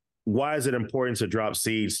why is it important to drop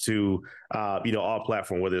seeds to all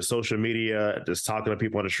platforms, whether it's social media, just talking to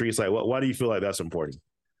people on the streets? Like, why do you feel like that's important?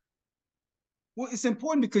 Well, it's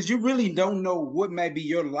important because you really don't know what may be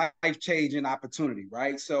your life-changing opportunity,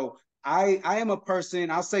 right? So I am a person,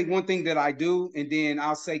 I'll say one thing that I do, and then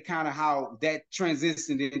I'll say kind of how that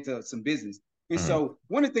transitioned into some business. And so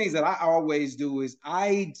one of the things that I always do is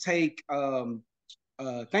I take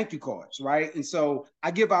thank you cards, right? And so I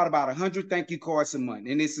give out about 100 thank you cards a month.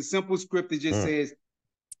 And it's a simple script that just says,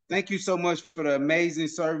 thank you so much for the amazing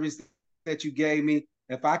service that you gave me.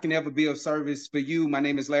 If I can ever be of service for you, my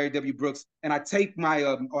name is Larry W. Brooks. And I take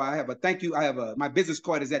my, I have a thank you. My business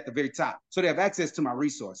card is at the very top. So they have access to my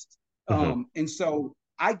resources. And so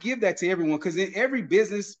I give that to everyone because in every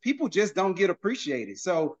business, people just don't get appreciated.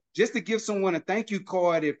 So just to give someone a thank you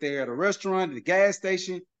card if they're at a restaurant, at a gas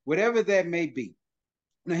station, whatever that may be.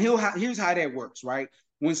 Now, here's how that works, right?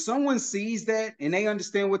 When someone sees that and they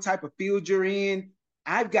understand what type of field you're in,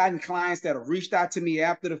 I've gotten clients that have reached out to me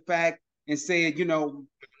after the fact and said,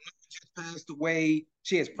 just passed away.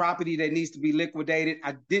 She has property that needs to be liquidated.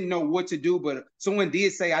 I didn't know what to do, but someone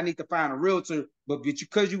did say I need to find a realtor. But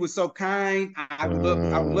because you were so kind, I would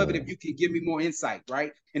love it if you could give me more insight,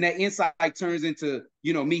 right? And that insight turns into,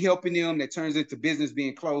 me helping them. That turns into business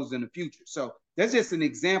being closed in the future. So that's just an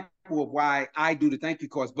example of why I do the thank you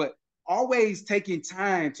cards. But always taking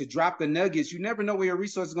time to drop the nuggets. You never know where your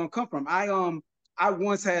resources are going to come from. I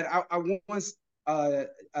once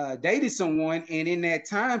dated someone, and in that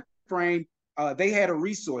time frame, they had a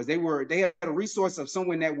resource. They had a resource of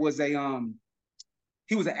someone that was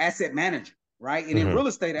he was an asset manager, right? And in real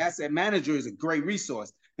estate, asset manager is a great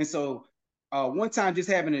resource. And so one time, just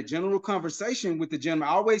having a general conversation with the gentleman,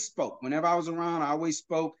 I always spoke. Whenever I was around, I always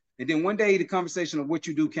spoke. And then one day, the conversation of what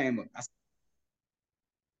you do came up. I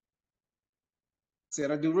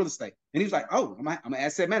said, I do real estate. And he was like, oh, I'm an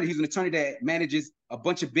asset manager. He's an attorney that manages a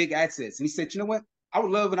bunch of big assets. And he said, you know what? I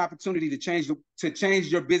would love an opportunity to change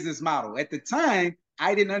your business model. At the time,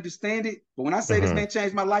 I didn't understand it. But when I say this man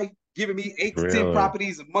changed my life, giving me 8 to 10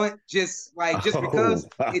 properties a month, just because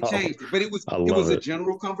it changed it. But it was a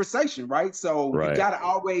general conversation, right? So you gotta I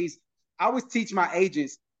always teach my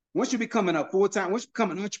agents, once you become an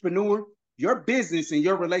entrepreneur, your business and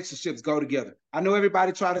your relationships go together. I know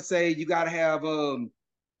everybody try to say you gotta have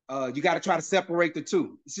you got to try to separate the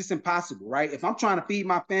two. It's just impossible, right? If I'm trying to feed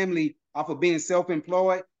my family off of being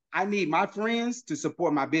self-employed, I need my friends to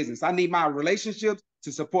support my business. I need my relationships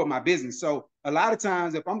to support my business. So a lot of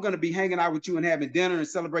times, if I'm going to be hanging out with you and having dinner and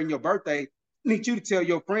celebrating your birthday, I need you to tell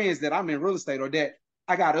your friends that I'm in real estate or that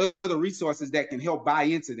I got other resources that can help buy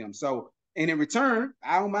into them. So, and in return,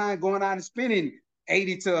 I don't mind going out and spending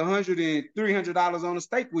 $80 to $100 and $300 on a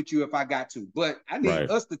steak with you if I got to. But I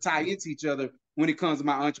need us to tie into each other when it comes to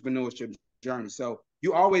my entrepreneurship journey. So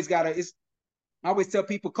you always got to, I always tell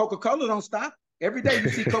people Coca-Cola don't stop. Every day you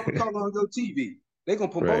see Coca-Cola on your TV. They're going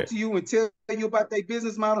to promote to you and tell you about their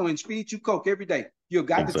business model and feed you Coke every day. You've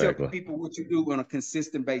got to tell people what you do on a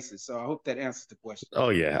consistent basis. So I hope that answers the question. Oh,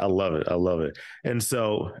 yeah. I love it. I love it. And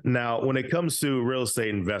so now when it comes to real estate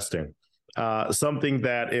investing, something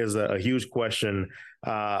that is a huge question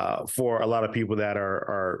for a lot of people that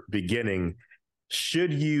are beginning,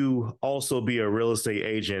 should you also be a real estate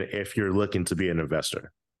agent if you're looking to be an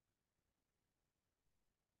investor?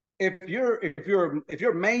 If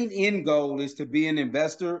your main end goal is to be an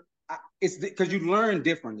investor, it's because you learn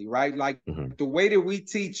differently, right? Like the way that we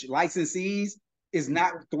teach licensees is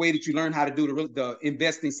not the way that you learn how to do the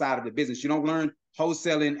investing side of the business. You don't learn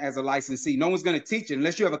wholesaling as a licensee. No one's going to teach it.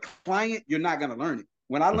 Unless you have a client, you're not going to learn it.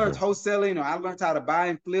 When I learned wholesaling, or I learned how to buy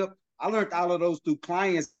and flip, I learned all of those through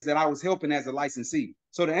clients that I was helping as a licensee.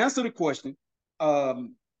 So to answer the question,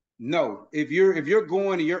 no. If you're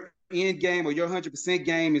going to your end game or your 100%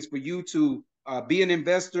 game is for you to be an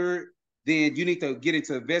investor, then you need to get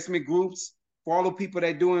into investment groups, follow people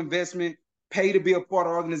that do investment, pay to be a part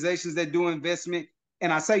of organizations that do investment.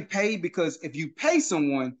 And I say pay because if you pay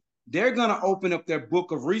someone, they're going to open up their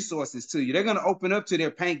book of resources to you. They're going to open up to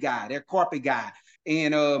their paint guy, their carpet guy,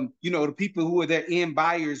 and the people who are their end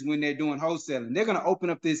buyers when they're doing wholesaling. They're going to open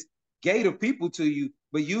up this gate of people to you,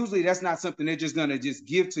 but usually that's not something they're just going to just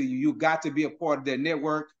give to you. You've got to be a part of their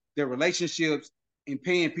network, their relationships, and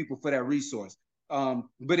paying people for that resource.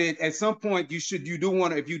 But at some point, if you do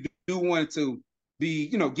want to be,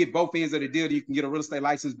 get both ends of the deal, you can get a real estate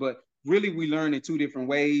license. But really, we learn in two different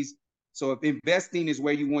ways. So if investing is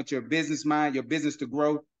where you want your business to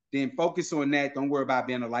grow, then focus on that. Don't worry about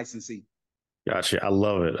being a licensee. Gotcha. I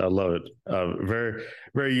love it. I love it. Very,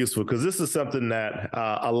 very useful, because this is something that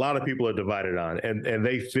a lot of people are divided on, and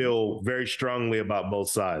they feel very strongly about both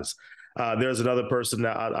sides. There's another person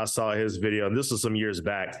that I saw his video, and this was some years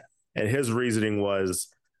back, and his reasoning was,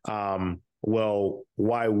 well,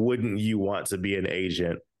 why wouldn't you want to be an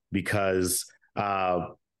agent? Because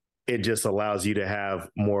it just allows you to have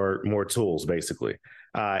more tools, basically.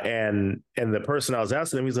 And the person I was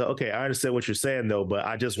asking him, he's like, okay, I understand what you're saying though, but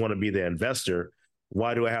I just want to be the investor.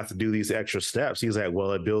 Why do I have to do these extra steps? He's like,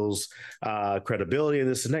 well, it builds credibility and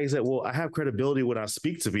this and that. He said, well, I have credibility when I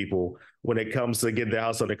speak to people when it comes to getting the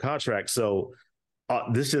house under contract. So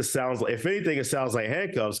this just sounds like, if anything, it sounds like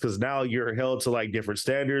handcuffs, because now you're held to like different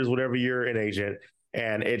standards whenever you're an agent,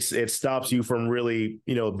 and it stops you from really,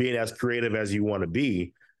 being as creative as you want to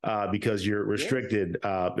be because you're restricted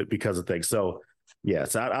because of things. So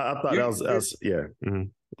Yes, I thought that was yeah. Mm-hmm.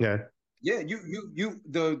 Yeah. Yeah,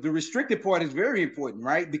 the restricted part is very important,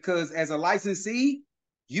 right? Because as a licensee,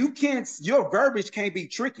 your verbiage can't be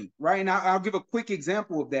tricky, right? And I'll give a quick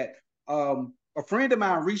example of that. A friend of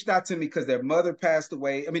mine reached out to me because their mother passed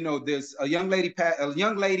away. I mean, no, there's a young lady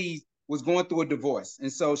was going through a divorce,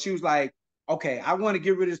 and so she was like, "Okay, I want to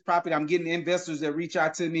get rid of this property. I'm getting investors that reach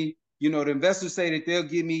out to me. You know, the investors say that they'll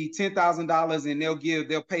give me $10,000 and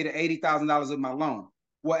they'll pay the $80,000 of my loan."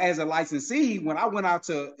 Well, as a licensee, when I went out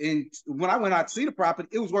to see the property,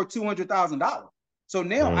 it was worth $200,000. So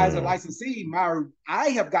now, as a licensee, I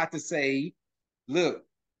have got to say, look,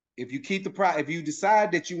 if you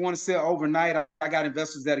decide that you want to sell overnight, I got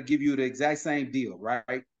investors that'll give you the exact same deal,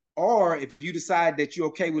 right? Or if you decide that you're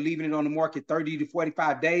okay with leaving it on the market 30 to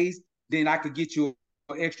 45 days, then I could get you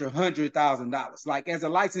an extra $100,000. Like as a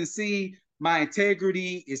licensee, my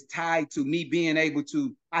integrity is tied to me being able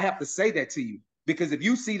to. I have to say that to you. Because if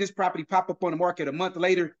you see this property pop up on the market a month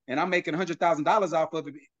later and I'm making $100,000 off of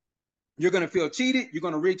it, you're going to feel cheated. You're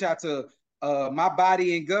going to reach out to my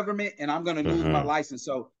body in government and I'm going to lose my license.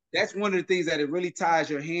 So that's one of the things that it really ties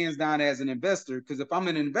your hands down as an investor. Because if I'm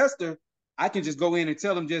an investor, I can just go in and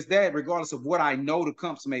tell them just that, regardless of what I know the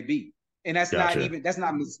comps may be. And that's not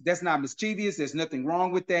mischievous. There's nothing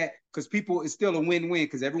wrong with that because it's still a win-win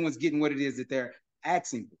because everyone's getting what it is that they're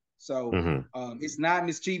asking for. So it's not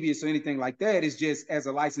mischievous or anything like that. It's just as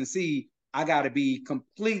a licensee, I got to be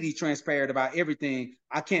completely transparent about everything.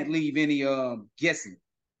 I can't leave any guessing.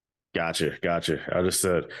 Gotcha.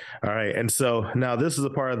 Understood. All right. And so now this is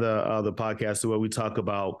a part of the podcast where we talk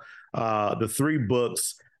about the 3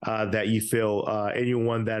 books that you feel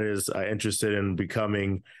anyone that is interested in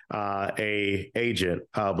becoming a agent.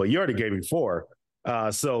 But you already gave me 4.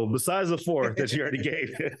 So besides the 4 that you already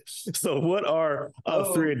gave, so what are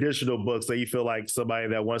 3 additional books that you feel like somebody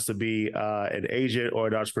that wants to be an agent or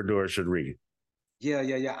an entrepreneur should read?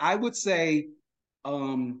 Yeah. I would say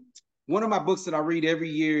one of my books that I read every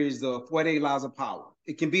year is the 48 Laws of Power.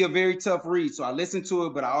 It can be a very tough read, so I listen to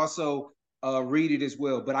it, but I also read it as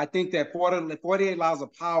well. But I think that 48 Laws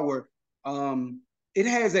of Power, it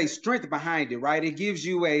has a strength behind it, right? It gives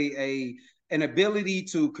you an ability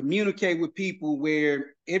to communicate with people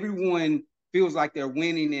where everyone feels like they're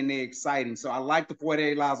winning and they're exciting. So I like the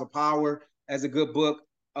 48 Laws of Power as a good book.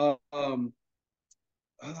 Oh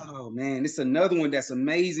man, it's another one that's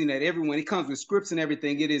amazing that it comes with scripts and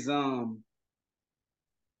everything. It is God,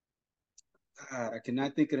 I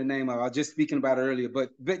cannot think of the name of it. I was just speaking about it earlier, but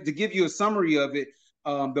to give you a summary of it,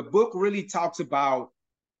 the book really talks about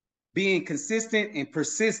being consistent and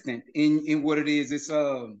persistent in what it is. It's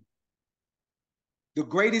the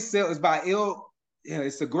greatest sale is by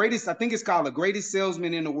it's the greatest, I think it's called The Greatest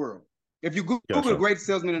Salesman in the World. If you Google The Greatest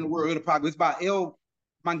Salesman in the World, it's by El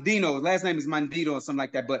Mandino. His last name is Mandino or something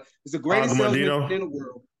like that, but it's the greatest salesman in the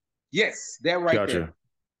world. Yes, that right there.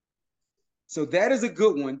 So that is a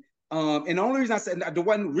good one. And the only reason I said the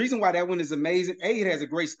one reason why that one is amazing, it has a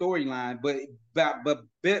great storyline, but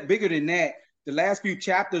bigger than that, the last few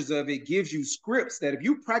chapters of it gives you scripts that if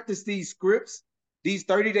you practice these scripts, these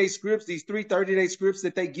 30-day scripts, these 3 30-day scripts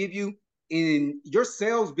that they give you, in your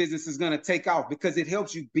sales business is going to take off because it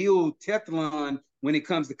helps you build Teflon when it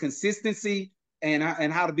comes to consistency and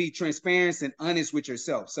how to be transparent and honest with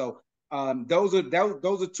yourself. So those are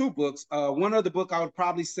 2 books. One other book I would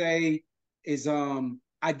probably say is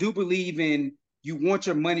I do believe in You Want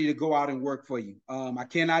Your Money to Go Out and Work for You. I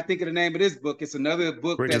cannot think of the name of this book. It's another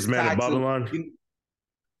book Richest that's Man tied in Babylon. to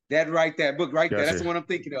that book right there. That's the one I'm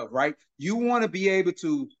thinking of, right? You want to be able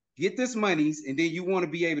to get this monies, and then you want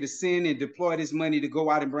to be able to send and deploy this money to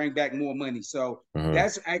go out and bring back more money. So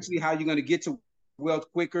that's actually how you're going to get to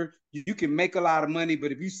wealth quicker. You can make a lot of money,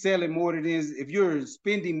 but if you sell it more than it is, if you're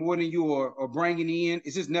spending more than you are bringing in,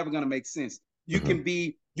 it's just never going to make sense. You can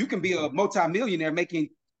be a multimillionaire making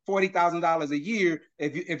 $40,000 a year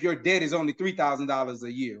if your debt is only $3,000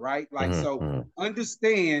 a year, right? Like so,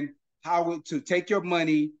 understand how to take your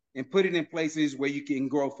money and put it in places where you can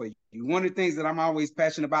grow for you. One of the things that I'm always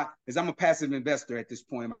passionate about is I'm a passive investor at this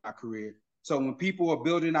point in my career. So when people are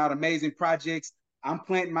building out amazing projects, I'm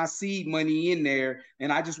planting my seed money in there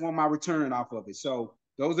and I just want my return off of it. So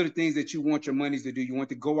those are the things that you want your monies to do. You want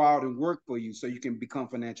to go out and work for you so you can become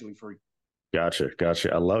financially free. Gotcha.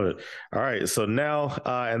 I love it. All right. So now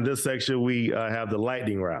in this section, we have the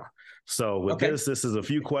lightning round. So with this is a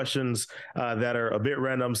few questions that are a bit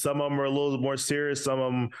random. Some of them are a little more serious. Some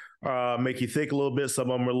of them make you think a little bit.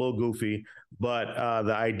 Some of them are a little goofy. But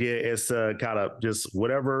the idea is to kind of just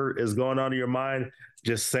whatever is going on in your mind,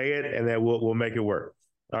 just say it, and then we'll make it work.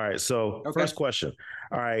 All right. So Okay. first question.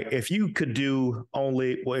 All right. If you had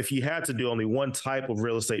to do only one type of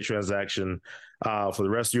real estate transaction for the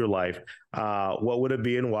rest of your life, what would it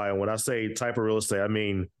be and why? And when I say type of real estate, I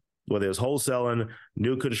mean whether it's wholesaling,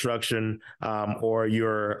 new construction, or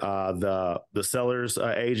you're the seller's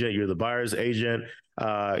agent, you're the buyer's agent,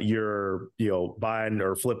 you're buying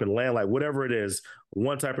or flipping land, like whatever it is,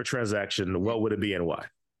 one type of transaction, what would it be and why?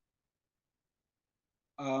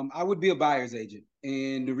 I would be a buyer's agent.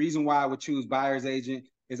 And the reason why I would choose buyer's agent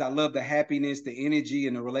is I love the happiness, the energy,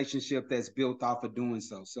 and the relationship that's built off of doing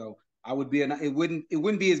so. So I would be it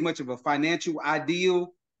wouldn't be as much of a financial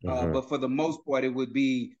ideal, but for the most part, it would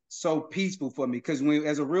be so peaceful for me. Because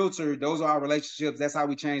as a realtor, those are our relationships. That's how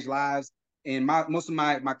we change lives. And most of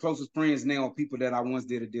my closest friends now are people that I once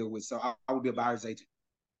did a deal with. So I would be a buyer's agent.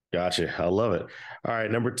 Gotcha. I love it. All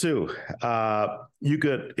right. Number two,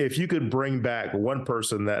 if you could bring back one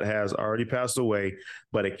person that has already passed away,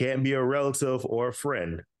 but it can't be a relative or a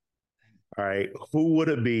friend. All right. Who would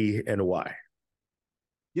it be and why?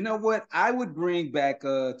 You know what? I would bring back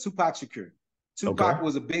Tupac Shakur. Tupac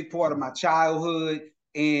was a big part of my childhood,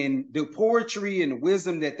 and the poetry and the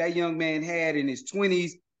wisdom that young man had in his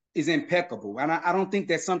 20s is impeccable. And I don't think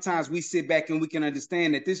that sometimes we sit back and we can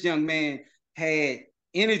understand that this young man had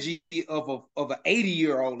energy of an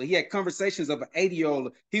 80-year-old. He had conversations of an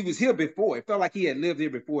 80-year-old. He was here before. It felt like he had lived here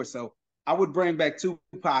before. So I would bring back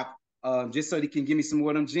Tupac just so he can give me some more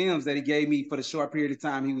of them gems that he gave me for the short period of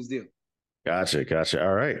time he was there. Gotcha.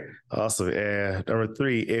 All right. Awesome. And number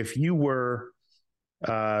three, if you were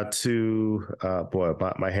my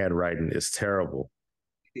handwriting is terrible.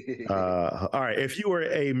 All right. If you were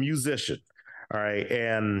a musician, all right,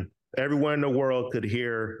 and everyone in the world could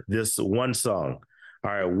hear this one song,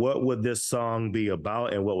 all right, what would this song be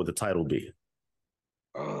about and what would the title be?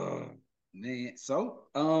 Oh, man. So,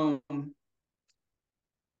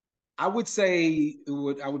 I would say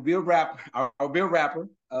I would be a rapper. I would be a rapper.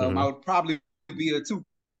 I would probably be a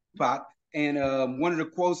Tupac. And one of the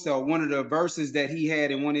quotes or one of the verses that he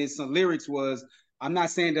had in one of his lyrics was, "I'm not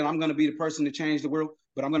saying that I'm going to be the person to change the world,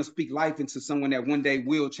 but I'm going to speak life into someone that one day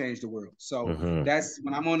will change the world." So that's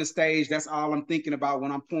when I'm on the stage. That's all I'm thinking about when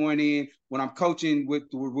I'm pouring in, when I'm coaching with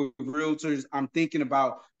realtors. I'm thinking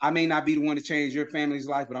about, I may not be the one to change your family's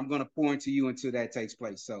life, but I'm going to pour into you until that takes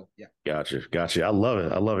place. So, yeah. Gotcha. I love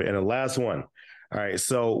it. And the last one. All right.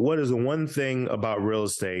 So what is the one thing about real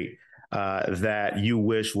estate that you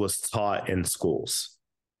wish was taught in schools?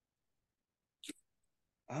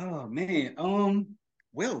 Oh, man.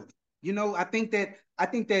 Well, I think that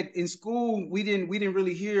in school we didn't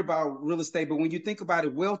really hear about real estate, but when you think about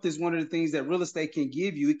it, wealth is one of the things that real estate can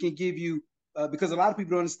give you. It can give you because a lot of people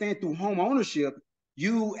don't understand, through home ownership,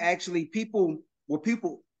 you actually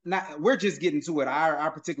we're just getting to it,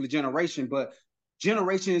 our particular generation, but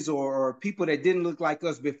generations or people that didn't look like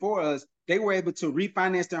us before us, they were able to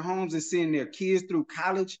refinance their homes and send their kids through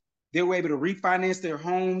college. They were able to refinance their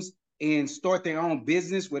homes and start their own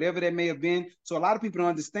business, whatever that may have been. So a lot of people don't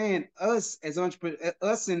understand us in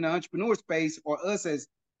the entrepreneur space, or us as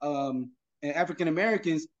African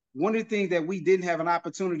Americans. One of the things that we didn't have an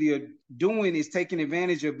opportunity of doing is taking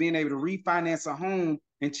advantage of being able to refinance a home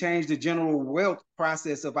and change the general wealth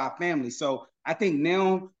process of our family. So I think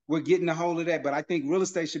now we're getting a hold of that, but I think real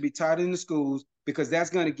estate should be taught in the schools, because that's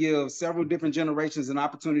going to give several different generations an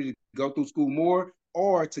opportunity to go through school more,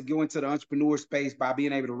 or to go into the entrepreneur space by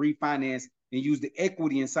being able to refinance and use the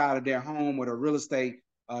equity inside of their home or their real estate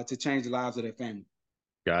to change the lives of their family.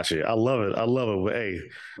 Gotcha. I love it. Hey,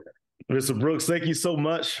 Mr. Brooks, thank you so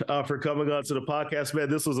much for coming on to the podcast, man.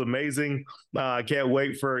 This was amazing. I can't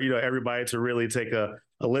wait for everybody to really take a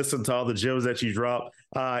listen to all the gems that you drop.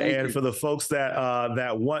 And for the folks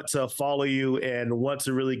that want to follow you and want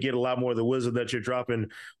to really get a lot more of the wisdom that you're dropping,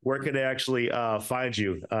 where can they actually find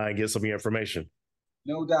you and get some of your information?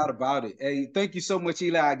 No doubt about it. Hey, thank you so much,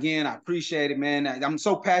 Eli. Again, I appreciate it, man. I'm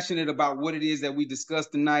so passionate about what it is that we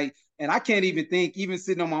discussed tonight. And I can't even think, even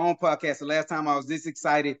sitting on my own podcast, the last time I was this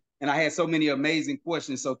excited and I had so many amazing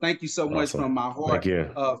questions. So thank you so much from my heart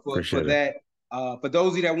for that. For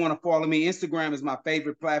those of you that want to follow me, Instagram is my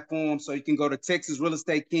favorite platform. So you can go to Texas Real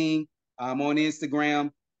Estate King on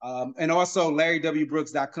Instagram. And also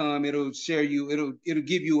LarryWBrooks.com. It'll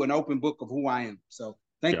give you an open book of who I am. So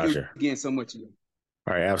thank you again so much.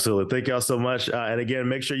 All right, absolutely. Thank y'all so much. And again,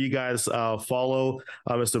 make sure you guys follow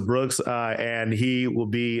Mr. Brooks, and he will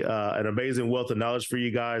be an amazing wealth of knowledge for you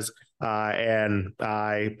guys. And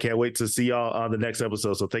I can't wait to see y'all on the next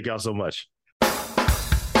episode. So thank y'all so much.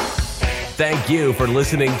 Thank you for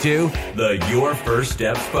listening to the Your First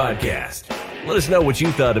Steps podcast. Let us know what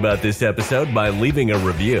you thought about this episode by leaving a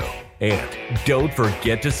review. And don't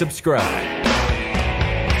forget to subscribe.